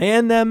can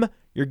command them,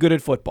 you're good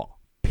at football.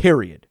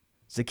 Period.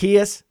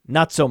 Zaccheaus,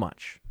 not so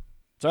much.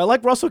 So I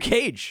like Russell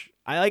Gage.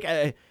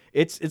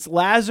 It's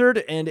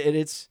Lazard and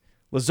it's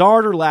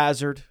Lazard or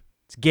Lazard.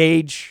 It's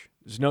Gage.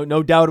 There's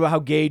no doubt about how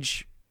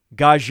Gage.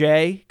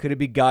 Could it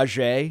be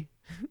Gage?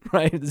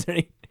 Right? Is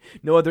there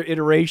no other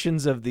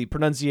iterations of the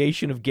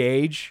pronunciation of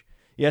Gage?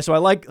 Yeah, so I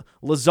like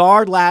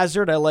Lazard.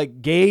 I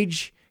like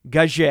Gage.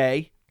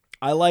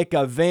 I like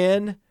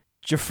Van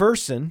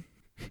Jefferson.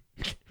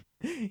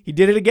 He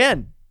did it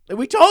again.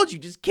 We told you,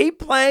 just keep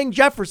playing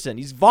Jefferson.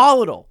 He's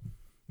volatile.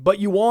 But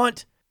you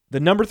want the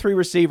number 3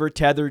 receiver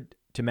tethered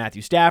to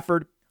Matthew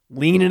Stafford.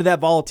 Lean into that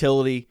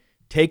volatility.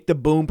 Take the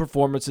boom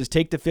performances.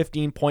 Take the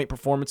 15-point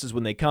performances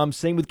when they come.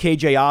 Same with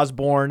KJ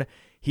Osborne.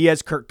 He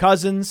has Kirk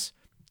Cousins,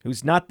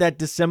 who's not that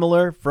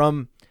dissimilar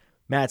from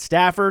Matt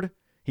Stafford.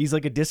 He's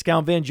like a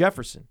discount Van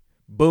Jefferson.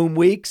 Boom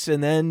weeks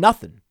and then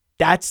nothing.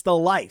 That's the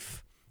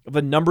life of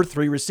a number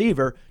 3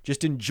 receiver.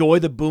 Just enjoy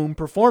the boom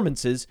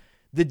performances.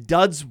 The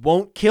duds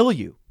won't kill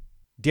you.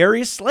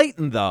 Darius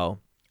Slayton, though,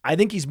 I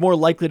think he's more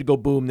likely to go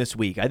boom this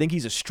week. I think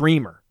he's a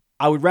streamer.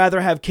 I would rather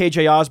have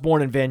KJ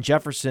Osborne and Van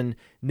Jefferson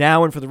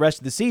now and for the rest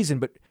of the season,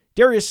 but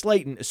Darius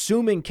Slayton,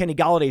 assuming Kenny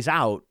Galladay's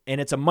out, and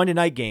it's a Monday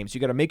night game, so you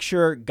got to make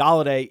sure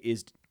Galladay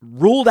is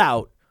ruled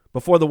out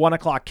before the 1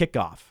 o'clock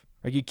kickoff.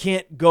 Like, you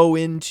can't go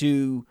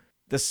into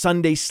the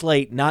Sunday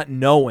slate not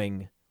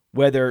knowing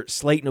whether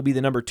Slayton will be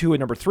the number 2 and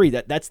number 3.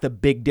 That's the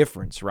big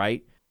difference,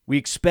 right? We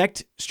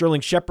expect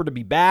Sterling Shepard to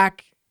be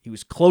back. He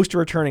was close to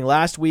returning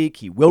last week.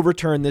 He will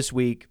return this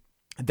week.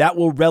 That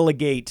will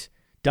relegate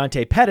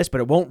Dante Pettis, but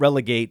it won't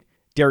relegate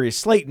Darius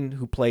Slayton,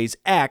 who plays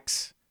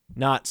X,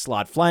 not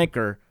slot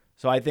flanker.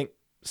 So I think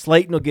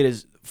Slayton will get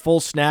his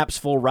full snaps,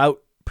 full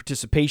route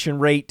participation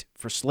rate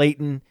for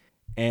Slayton.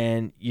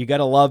 And you got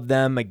to love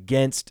them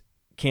against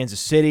Kansas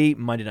City,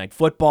 Monday Night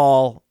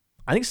Football.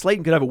 I think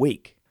Slayton could have a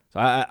week.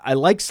 So I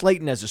like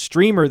Slayton as a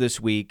streamer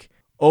this week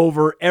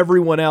over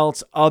everyone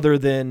else other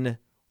than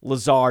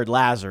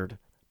Lazard.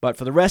 But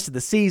for the rest of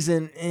the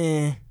season,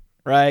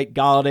 right?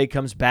 Galladay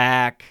comes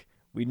back.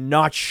 We're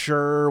not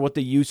sure what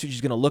the usage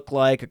is going to look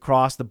like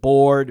across the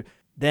board.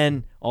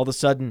 Then all of a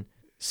sudden,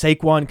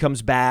 Saquon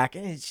comes back.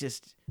 It's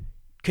just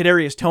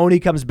Kadarius Toney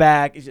comes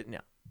back. No.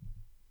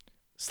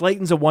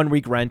 Slayton's a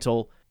 1-week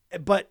rental.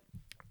 But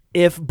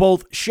if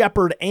both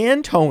Shepard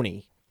and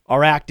Toney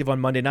are active on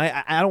Monday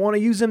night, I don't want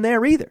to use him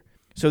there either.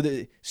 So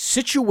the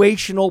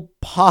situational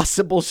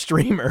possible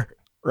streamer,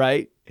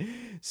 right?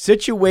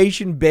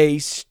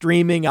 Situation-based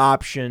streaming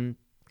option,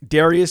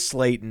 Darius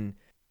Slayton.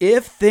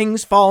 If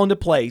things fall into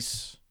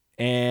place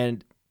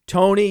and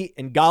Toney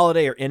and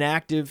Galladay are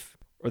inactive,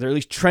 or they're at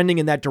least trending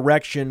in that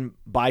direction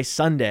by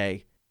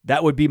Sunday,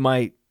 that would be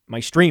my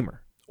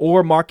streamer.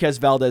 Or Marquez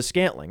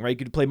Valdes-Scantling, right? You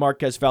could play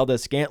Marquez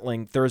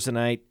Valdes-Scantling Thursday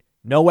night.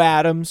 No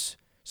Adams.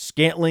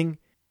 Scantling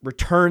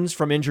returns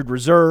from injured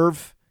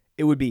reserve.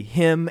 It would be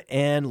him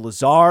and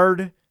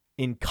Lazard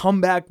in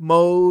comeback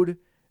mode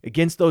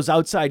against those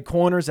outside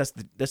corners.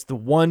 That's the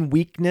one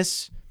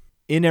weakness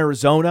in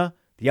Arizona,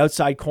 the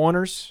outside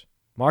corners.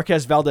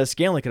 Marquez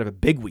Valdes-Scantling could have a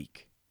big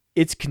week.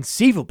 It's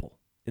conceivable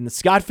in the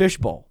Scott Fish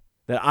Bowl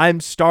that I'm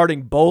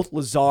starting both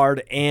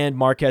Lazard and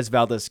Marquez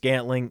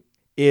Valdes-Scantling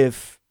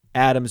if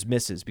Adams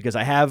misses, because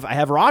I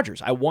have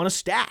Rodgers. I want to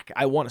stack.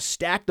 I want to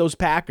stack those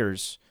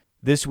Packers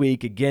this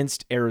week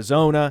against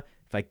Arizona.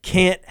 If I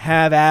can't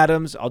have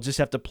Adams, I'll just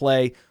have to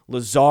play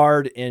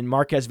Lazard and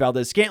Marquez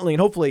Valdez-Scantling,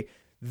 and hopefully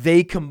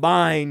they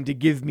combine to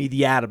give me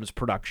the Adams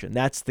production.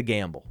 That's the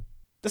gamble.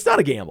 That's not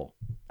a gamble.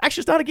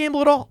 Actually, it's not a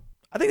gamble at all.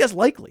 I think that's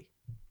likely.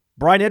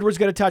 Bryan Edwards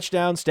got a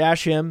touchdown,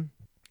 stash him.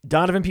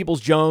 Donovan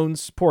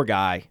Peoples-Jones, poor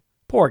guy.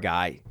 Poor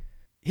guy.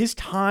 His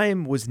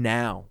time was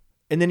now.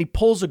 And then he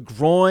pulls a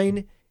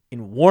groin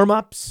in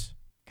warm-ups.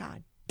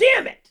 God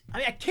damn it. I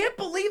mean, I can't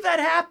believe that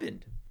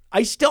happened.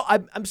 I'm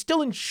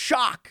still in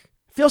shock.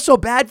 I feel so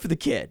bad for the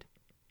kid.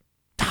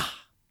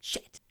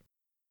 Shit.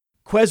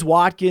 Quez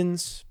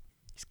Watkins.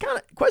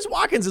 Quez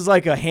Watkins is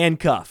like a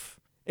handcuff.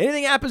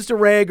 Anything happens to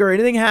Reagor,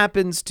 anything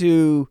happens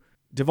to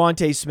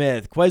Devontae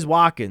Smith, Quez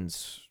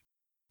Watkins.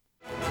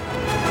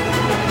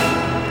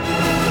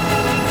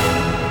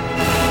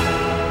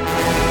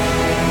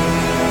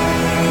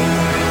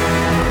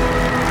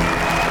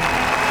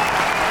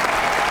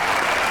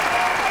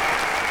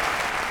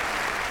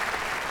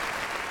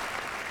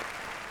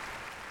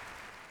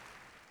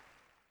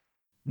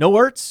 No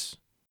Ertz.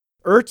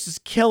 Ertz is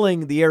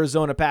killing the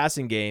Arizona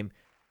passing game.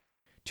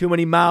 Too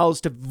many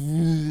mouths to...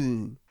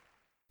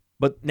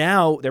 But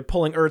now they're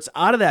pulling Ertz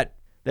out of that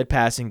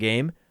passing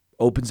game.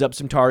 Opens up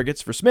some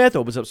targets for Smith.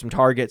 Opens up some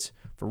targets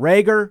for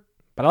Reagor.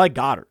 But I like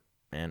Goddard.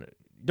 And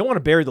don't want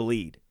to bury the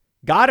lead.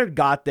 Goddard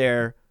got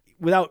there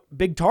without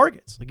big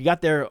targets. Like he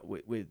got there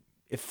with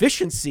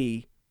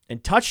efficiency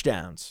and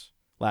touchdowns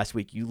last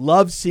week. You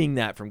love seeing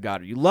that from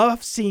Goddard. You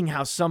love seeing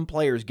how some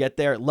players get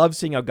there. Love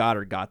seeing how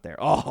Goddard got there.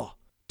 Oh,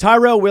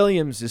 Tyrell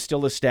Williams is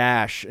still a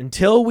stash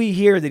until we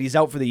hear that he's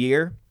out for the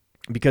year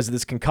because of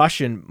this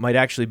concussion might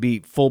actually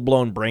be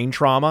full-blown brain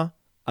trauma.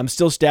 I'm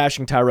still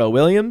stashing Tyrell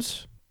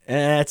Williams.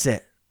 And that's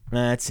it.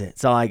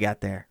 That's all I got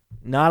there.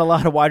 Not a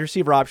lot of wide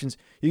receiver options.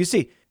 You can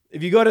see,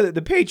 if you go to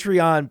the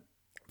Patreon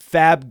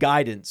Fab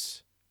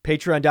Guidance,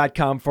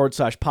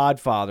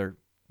 patreon.com/podfather,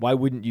 why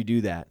wouldn't you do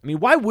that? I mean,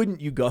 why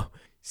wouldn't you go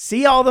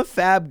see all the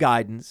Fab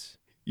Guidance?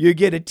 You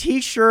get a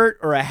t-shirt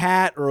or a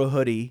hat or a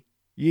hoodie.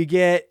 You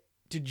get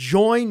to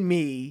join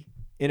me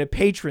in a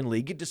patron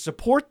league, get to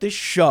support this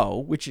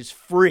show, which is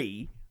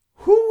free.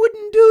 Who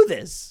wouldn't do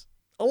this?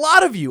 A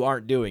lot of you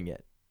aren't doing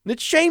it. And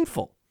it's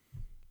shameful.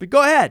 But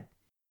go ahead.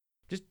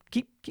 Just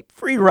keep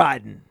free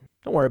riding.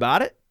 Don't worry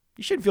about it.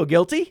 You shouldn't feel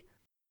guilty.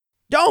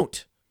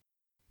 Don't.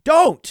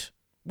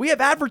 We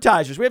have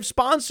advertisers. We have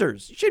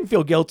sponsors. You shouldn't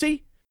feel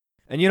guilty.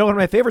 And you know, one of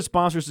my favorite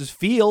sponsors is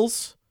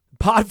Feels.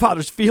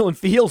 Podfather's feeling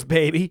feels,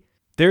 baby.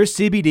 Their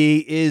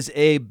CBD is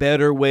a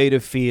better way to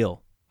feel.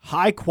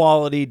 High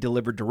quality,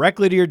 delivered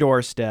directly to your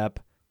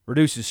doorstep,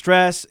 reduces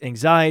stress,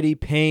 anxiety,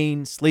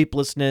 pain,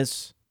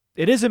 sleeplessness.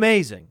 It is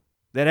amazing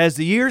that as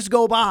the years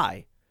go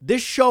by,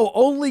 this show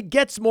only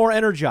gets more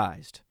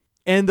energized.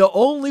 And the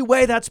only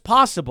way that's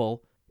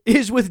possible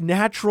is with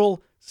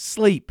natural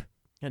sleep.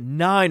 And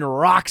 9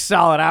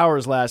 rock-solid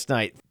hours last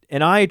night.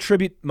 And I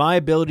attribute my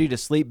ability to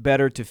sleep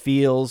better to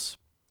Feels.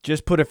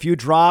 Just put a few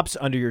drops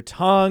under your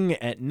tongue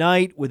at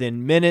night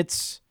within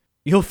minutes.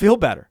 You'll feel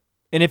better.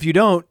 And if you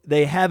don't,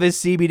 they have a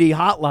CBD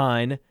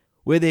hotline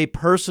with a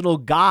personal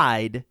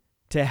guide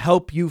to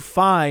help you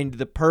find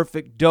the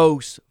perfect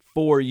dose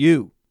for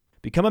you.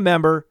 Become a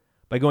member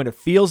by going to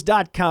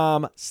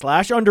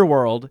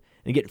feels.com/underworld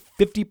and get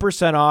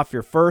 50% off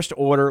your first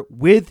order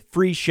with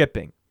free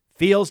shipping.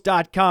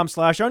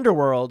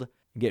 Feels.com/underworld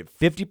and get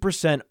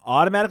 50%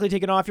 automatically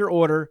taken off your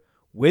order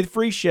with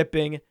free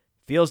shipping.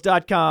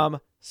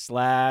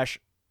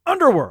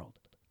 Feels.com/underworld.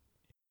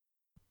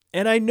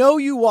 And I know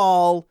you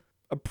all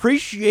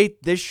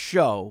appreciate this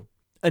show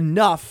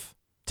enough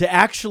to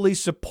actually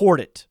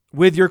support it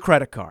with your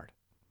credit card.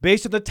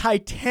 Based on the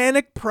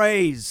titanic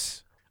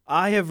praise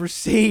I have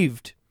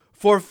received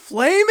for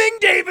flaming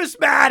Davis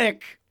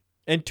Maddock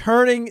and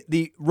turning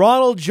the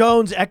Ronald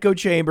Jones echo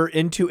chamber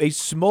into a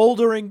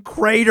smoldering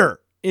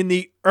crater in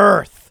the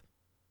earth.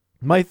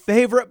 My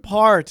favorite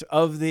part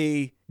of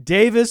the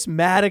Davis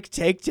Maddock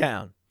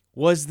takedown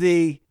was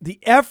the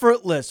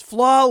effortless,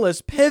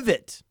 flawless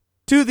pivot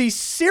to the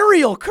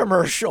cereal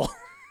commercial.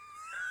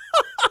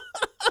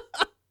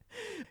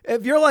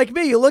 If you're like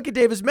me, you look at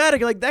Davis Maddock,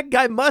 you're like, that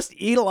guy must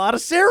eat a lot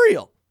of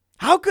cereal.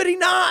 How could he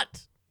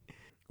not?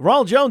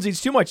 Ronald Jones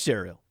eats too much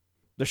cereal,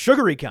 the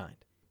sugary kind.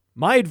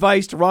 My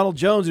advice to Ronald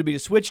Jones would be to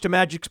switch to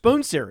Magic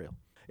Spoon cereal.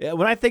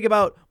 When I think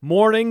about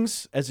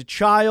mornings as a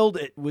child,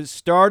 it was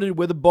started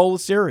with a bowl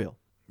of cereal.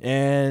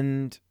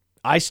 And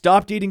I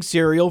stopped eating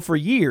cereal for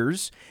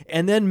years,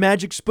 and then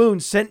Magic Spoon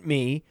sent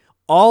me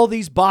all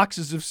these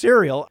boxes of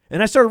cereal,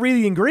 and I started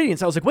reading the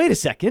ingredients. I was like, wait a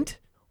second.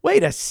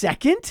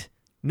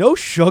 No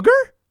sugar?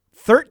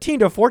 13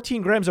 to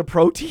 14 grams of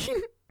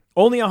protein?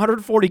 Only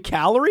 140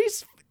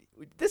 calories?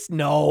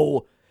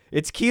 No.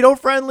 It's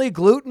keto-friendly,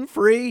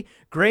 gluten-free,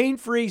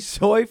 grain-free,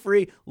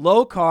 soy-free,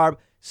 low-carb.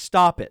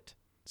 Stop it.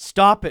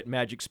 Stop it,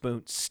 Magic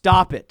Spoon.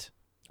 Stop it.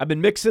 I've been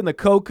mixing the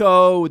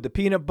cocoa with the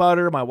peanut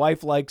butter. My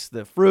wife likes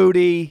the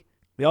fruity.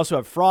 They also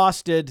have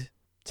frosted.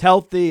 It's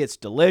healthy. It's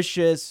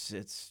delicious.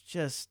 It's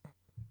just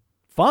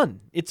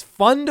fun. It's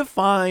fun to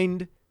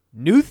find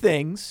new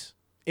things,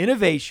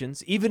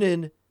 innovations, even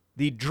in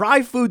the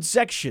dry food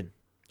section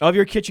of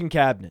your kitchen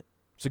cabinet.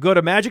 So go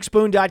to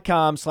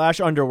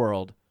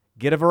magicspoon.com/underworld,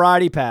 get a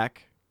variety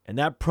pack, and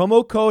that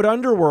promo code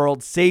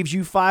underworld saves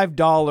you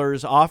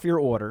 $5 off your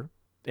order,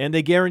 and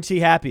they guarantee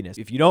happiness.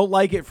 If you don't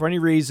like it for any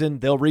reason,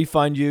 they'll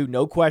refund you,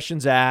 no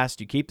questions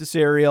asked. You keep the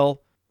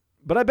cereal,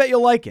 but I bet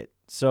you'll like it.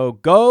 So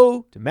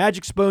go to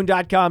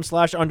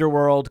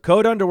magicspoon.com/underworld,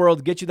 code underworld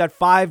to get you that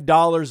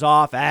 $5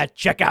 off at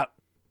checkout.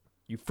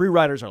 You free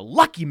riders are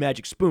lucky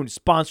Magic Spoon is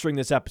sponsoring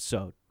this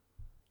episode,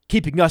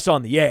 keeping us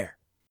on the air.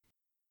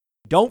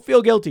 Don't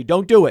feel guilty.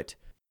 Don't do it.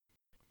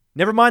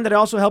 Never mind that I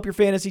also help your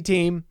fantasy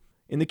team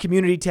in the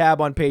community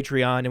tab on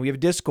Patreon, and we have a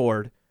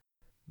Discord.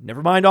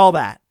 Never mind all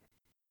that.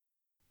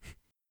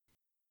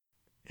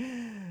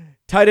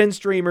 Tight end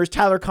streamers,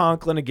 Tyler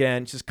Conklin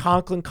again. It's just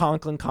Conklin.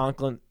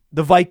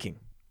 The Viking,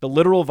 the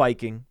literal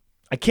Viking.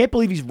 I can't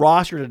believe he's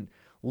rostered in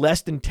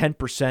less than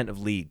 10% of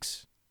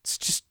leagues. It's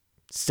just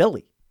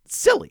silly.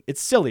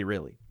 It's silly,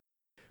 really.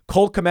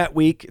 Cole Kmet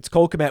week. It's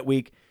Cole Kmet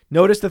week.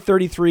 Notice the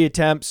 33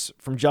 attempts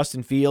from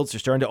Justin Fields. They're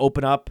starting to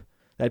open up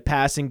that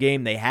passing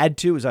game. They had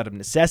to. It was out of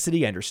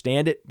necessity. I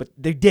understand it, but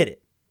they did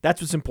it. That's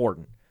what's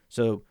important.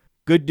 So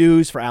good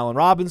news for Allen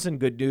Robinson.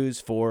 Good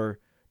news for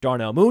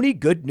Darnell Mooney.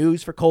 Good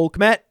news for Cole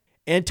Kmet.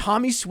 And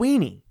Tommy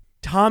Sweeney.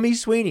 Tommy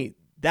Sweeney.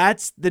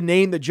 That's the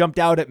name that jumped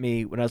out at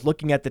me when I was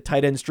looking at the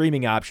tight end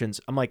streaming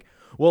options. I'm like,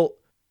 well,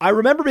 I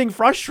remember being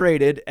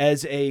frustrated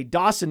as a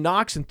Dawson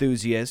Knox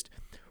enthusiast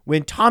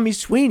when Tommy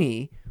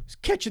Sweeney was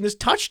catching this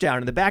touchdown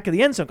in the back of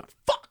the end zone. Going,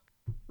 fuck,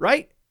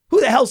 right?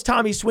 Who the hell's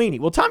Tommy Sweeney?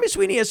 Well, Tommy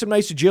Sweeney has some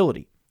nice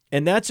agility,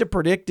 and that's a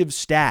predictive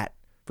stat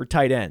for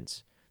tight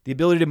ends. The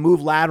ability to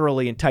move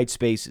laterally in tight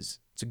spaces.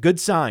 It's a good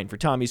sign for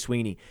Tommy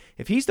Sweeney.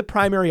 If he's the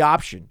primary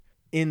option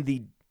in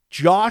the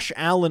Josh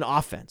Allen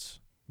offense,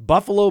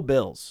 Buffalo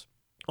Bills,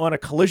 on a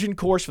collision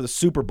course for the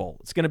Super Bowl,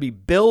 it's going to be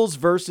Bills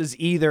versus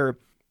either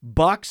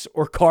Bucks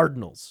or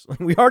Cardinals.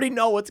 We already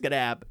know what's going to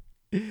happen.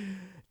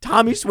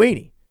 Tommy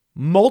Sweeney,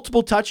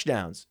 multiple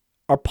touchdowns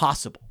are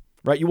possible,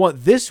 right? You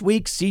want this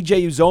week's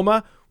CJ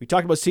Uzomah. We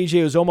talked about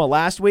CJ Uzomah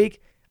last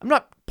week. I'm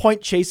not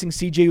point chasing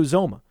CJ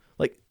Uzomah.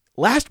 Like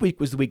last week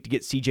was the week to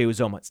get CJ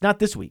Uzomah. It's not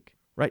this week,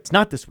 right? It's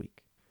not this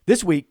week.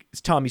 This week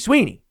is Tommy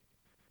Sweeney.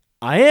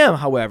 I am,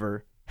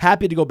 however,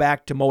 happy to go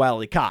back to Mo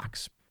Alley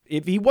Cox.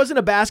 If he wasn't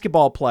a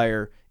basketball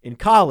player in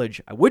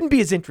college, I wouldn't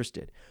be as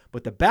interested.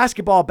 But the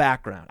basketball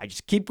background, I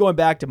just keep going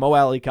back to Mo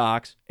Alley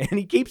Cox, and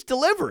he keeps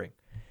delivering.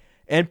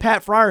 And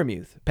Pat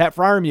Freiermuth. Pat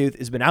Freiermuth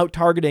has been out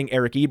targeting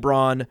Eric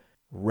Ebron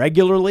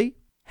regularly,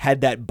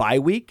 had that bye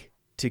week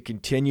to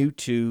continue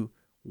to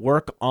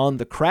work on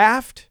the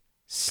craft,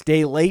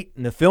 stay late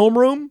in the film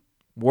room,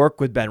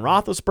 work with Ben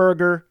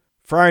Roethlisberger.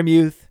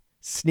 Freiermuth,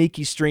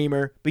 sneaky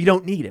streamer, but you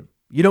don't need him.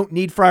 You don't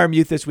need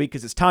Freiermuth this week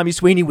because it's Tommy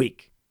Sweeney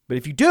week. But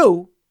if you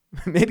do,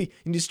 maybe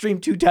you need to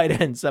stream two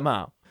tight ends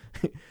somehow.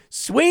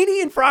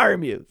 Sweeney and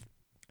Freiermuth.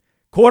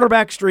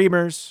 Quarterback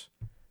streamers.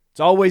 It's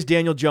always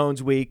Daniel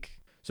Jones week.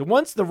 So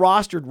once the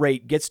rostered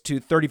rate gets to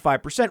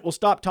 35%, we'll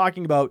stop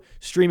talking about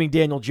streaming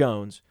Daniel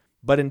Jones.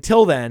 But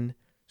until then,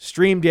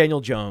 stream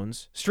Daniel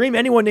Jones. Stream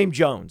anyone named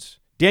Jones.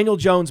 Daniel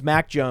Jones,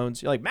 Mac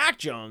Jones. You're like, Mac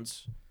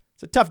Jones?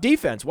 It's a tough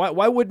defense.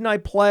 Why wouldn't I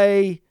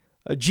play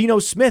Geno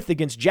Smith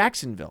against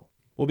Jacksonville?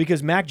 Well,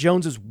 because Mac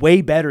Jones is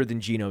way better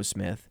than Geno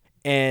Smith.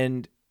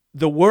 And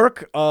the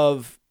work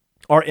of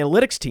our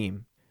analytics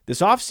team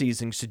this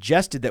offseason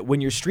suggested that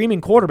when you're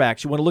streaming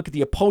quarterbacks, you want to look at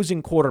the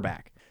opposing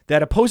quarterback.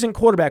 That opposing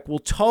quarterback will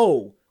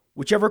tow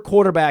whichever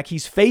quarterback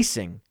he's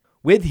facing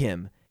with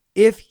him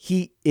if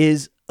he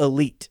is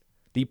elite.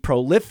 The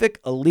prolific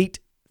elite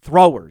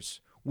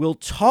throwers will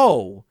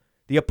tow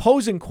the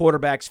opposing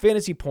quarterback's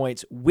fantasy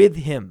points with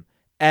him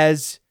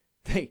as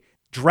they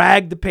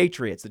drag the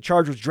Patriots. The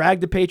Chargers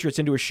drag the Patriots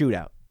into a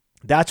shootout.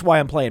 That's why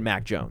I'm playing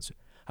Mac Jones.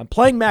 I'm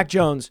playing Mac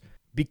Jones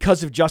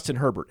because of Justin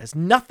Herbert. It has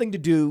nothing to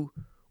do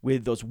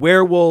with those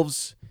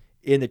werewolves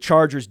in the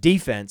Chargers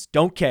defense.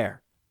 Don't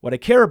care. What I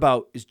care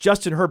about is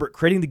Justin Herbert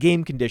creating the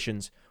game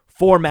conditions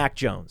for Mac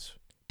Jones.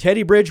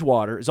 Teddy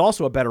Bridgewater is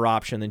also a better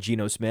option than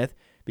Geno Smith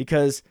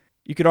because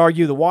you could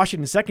argue the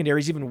Washington secondary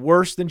is even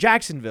worse than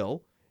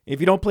Jacksonville. If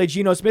you don't play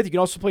Geno Smith, you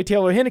can also play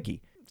Taylor Heinicke.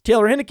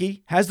 Taylor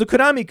Heinicke has the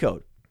Konami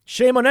code.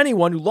 Shame on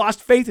anyone who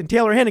lost faith in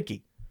Taylor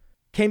Heinicke.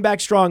 Came back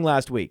strong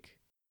last week.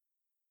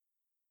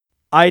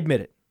 I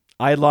admit it.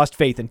 I had lost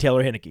faith in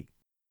Taylor Heinicke.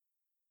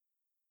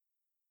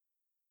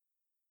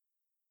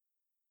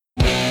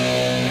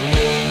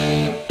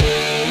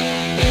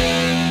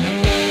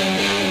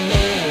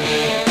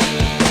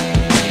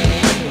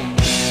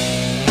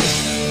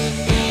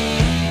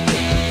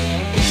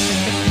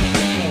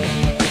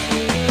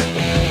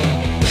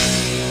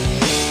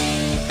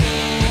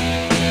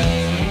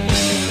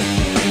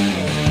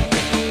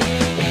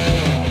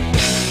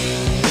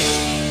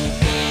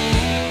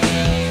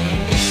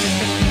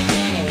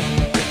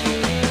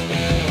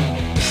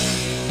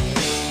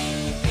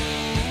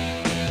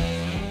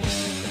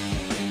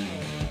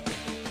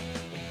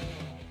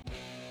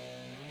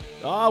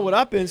 Oh, what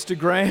up,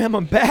 Instagram?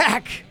 I'm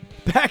back.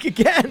 Back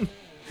again.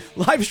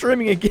 Live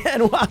streaming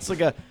again. Wow, it's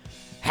like a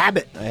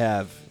habit I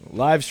have.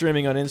 Live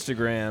streaming on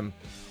Instagram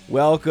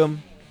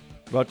welcome.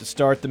 About to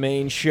start the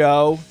main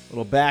show. A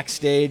little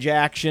backstage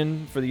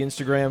action for the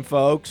Instagram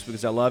folks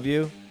because I love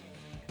you.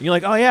 And you're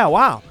like, oh yeah,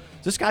 wow.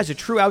 This guy's a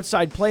true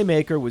outside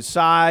playmaker with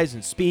size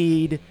and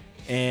speed,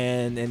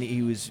 and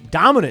he was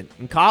dominant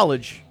in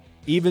college,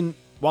 even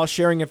while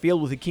sharing a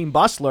field with Hakeem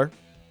Bustler.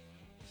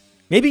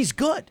 Maybe he's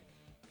good.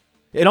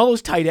 And all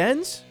those tight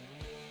ends?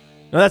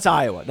 No, that's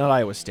Iowa, not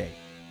Iowa State.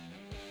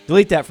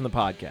 Delete that from the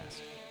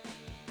podcast.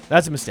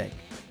 That's a mistake.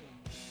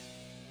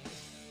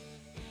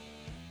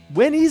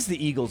 When is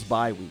the Eagles'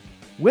 bye week?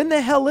 When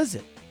the hell is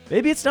it?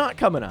 Maybe it's not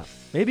coming up.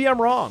 Maybe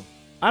I'm wrong.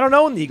 I don't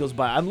know when the Eagles'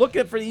 bye. I'm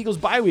looking for the Eagles'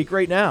 bye week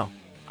right now.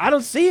 I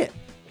don't see it.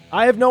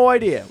 I have no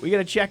idea. We got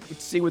to check to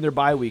see when their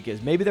bye week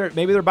is. Maybe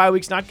their bye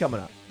week's not coming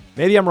up.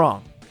 Maybe I'm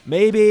wrong.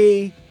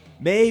 Maybe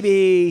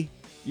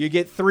you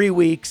get 3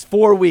 weeks,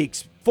 4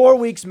 weeks. 4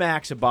 weeks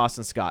max of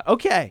Boston Scott.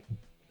 Okay,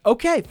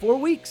 4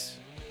 weeks.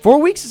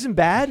 4 weeks isn't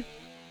bad.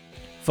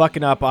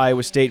 Fucking up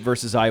Iowa State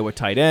versus Iowa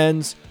tight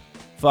ends.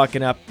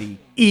 Fucking up the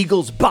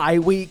Eagles bye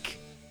week.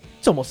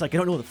 It's almost like I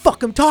don't know what the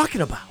fuck I'm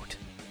talking about.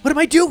 What am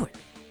I doing?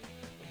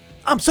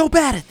 I'm so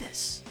bad at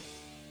this.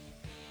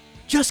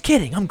 Just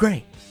kidding, I'm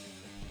great.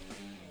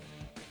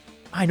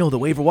 I know the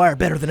waiver wire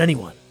better than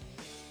anyone.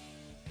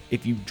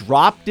 If you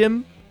dropped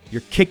him,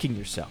 you're kicking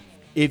yourself.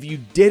 If you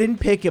didn't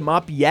pick him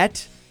up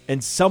yet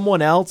and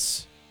someone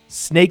else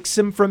snakes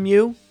him from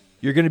you,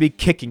 you're going to be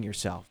kicking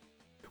yourself.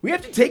 We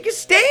have to take a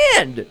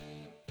stand.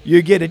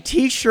 You get a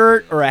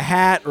t-shirt or a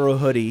hat or a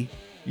hoodie.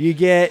 You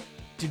get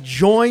to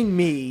join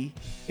me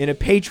in a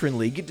patron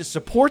league. You get to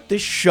support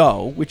this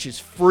show, which is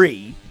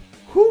free.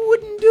 Who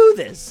wouldn't do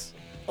this?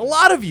 A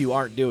lot of you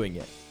aren't doing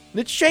it. And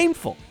it's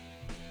shameful.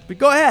 But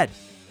go ahead.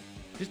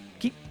 Just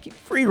keep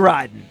free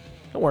riding.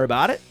 Don't worry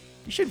about it.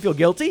 You shouldn't feel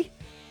guilty.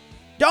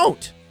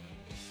 Don't.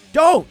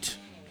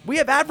 We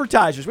have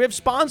advertisers. We have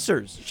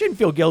sponsors. You shouldn't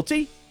feel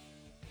guilty.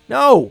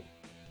 No.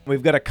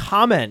 We've got a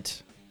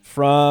comment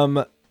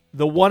from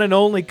the one and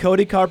only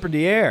Cody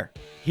Carpentier.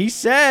 He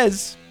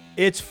says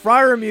it's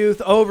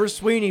Freiermuth over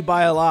Sweeney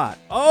by a lot.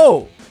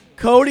 Oh,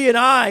 Cody and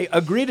I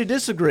agree to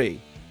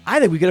disagree. I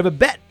think we could have a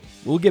bet.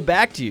 We'll get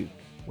back to you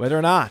whether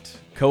or not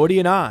Cody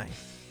and I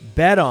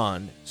bet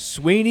on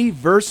Sweeney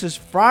versus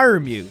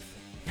Freiermuth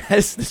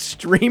as the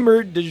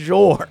streamer du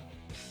jour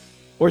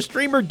or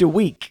streamer de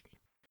week.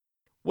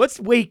 What's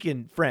week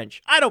in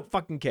French? I don't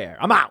fucking care.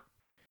 I'm out.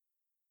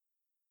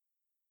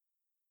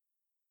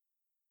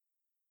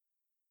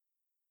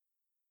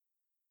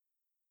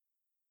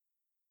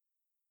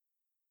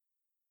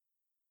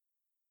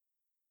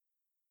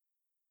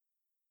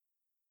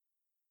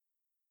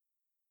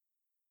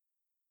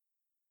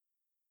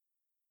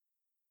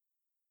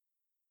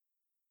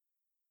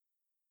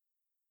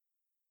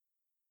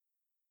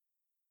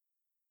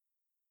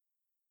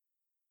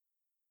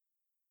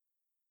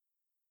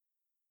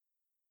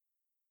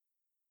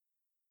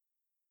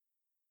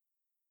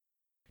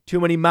 Too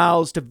many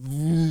mouths to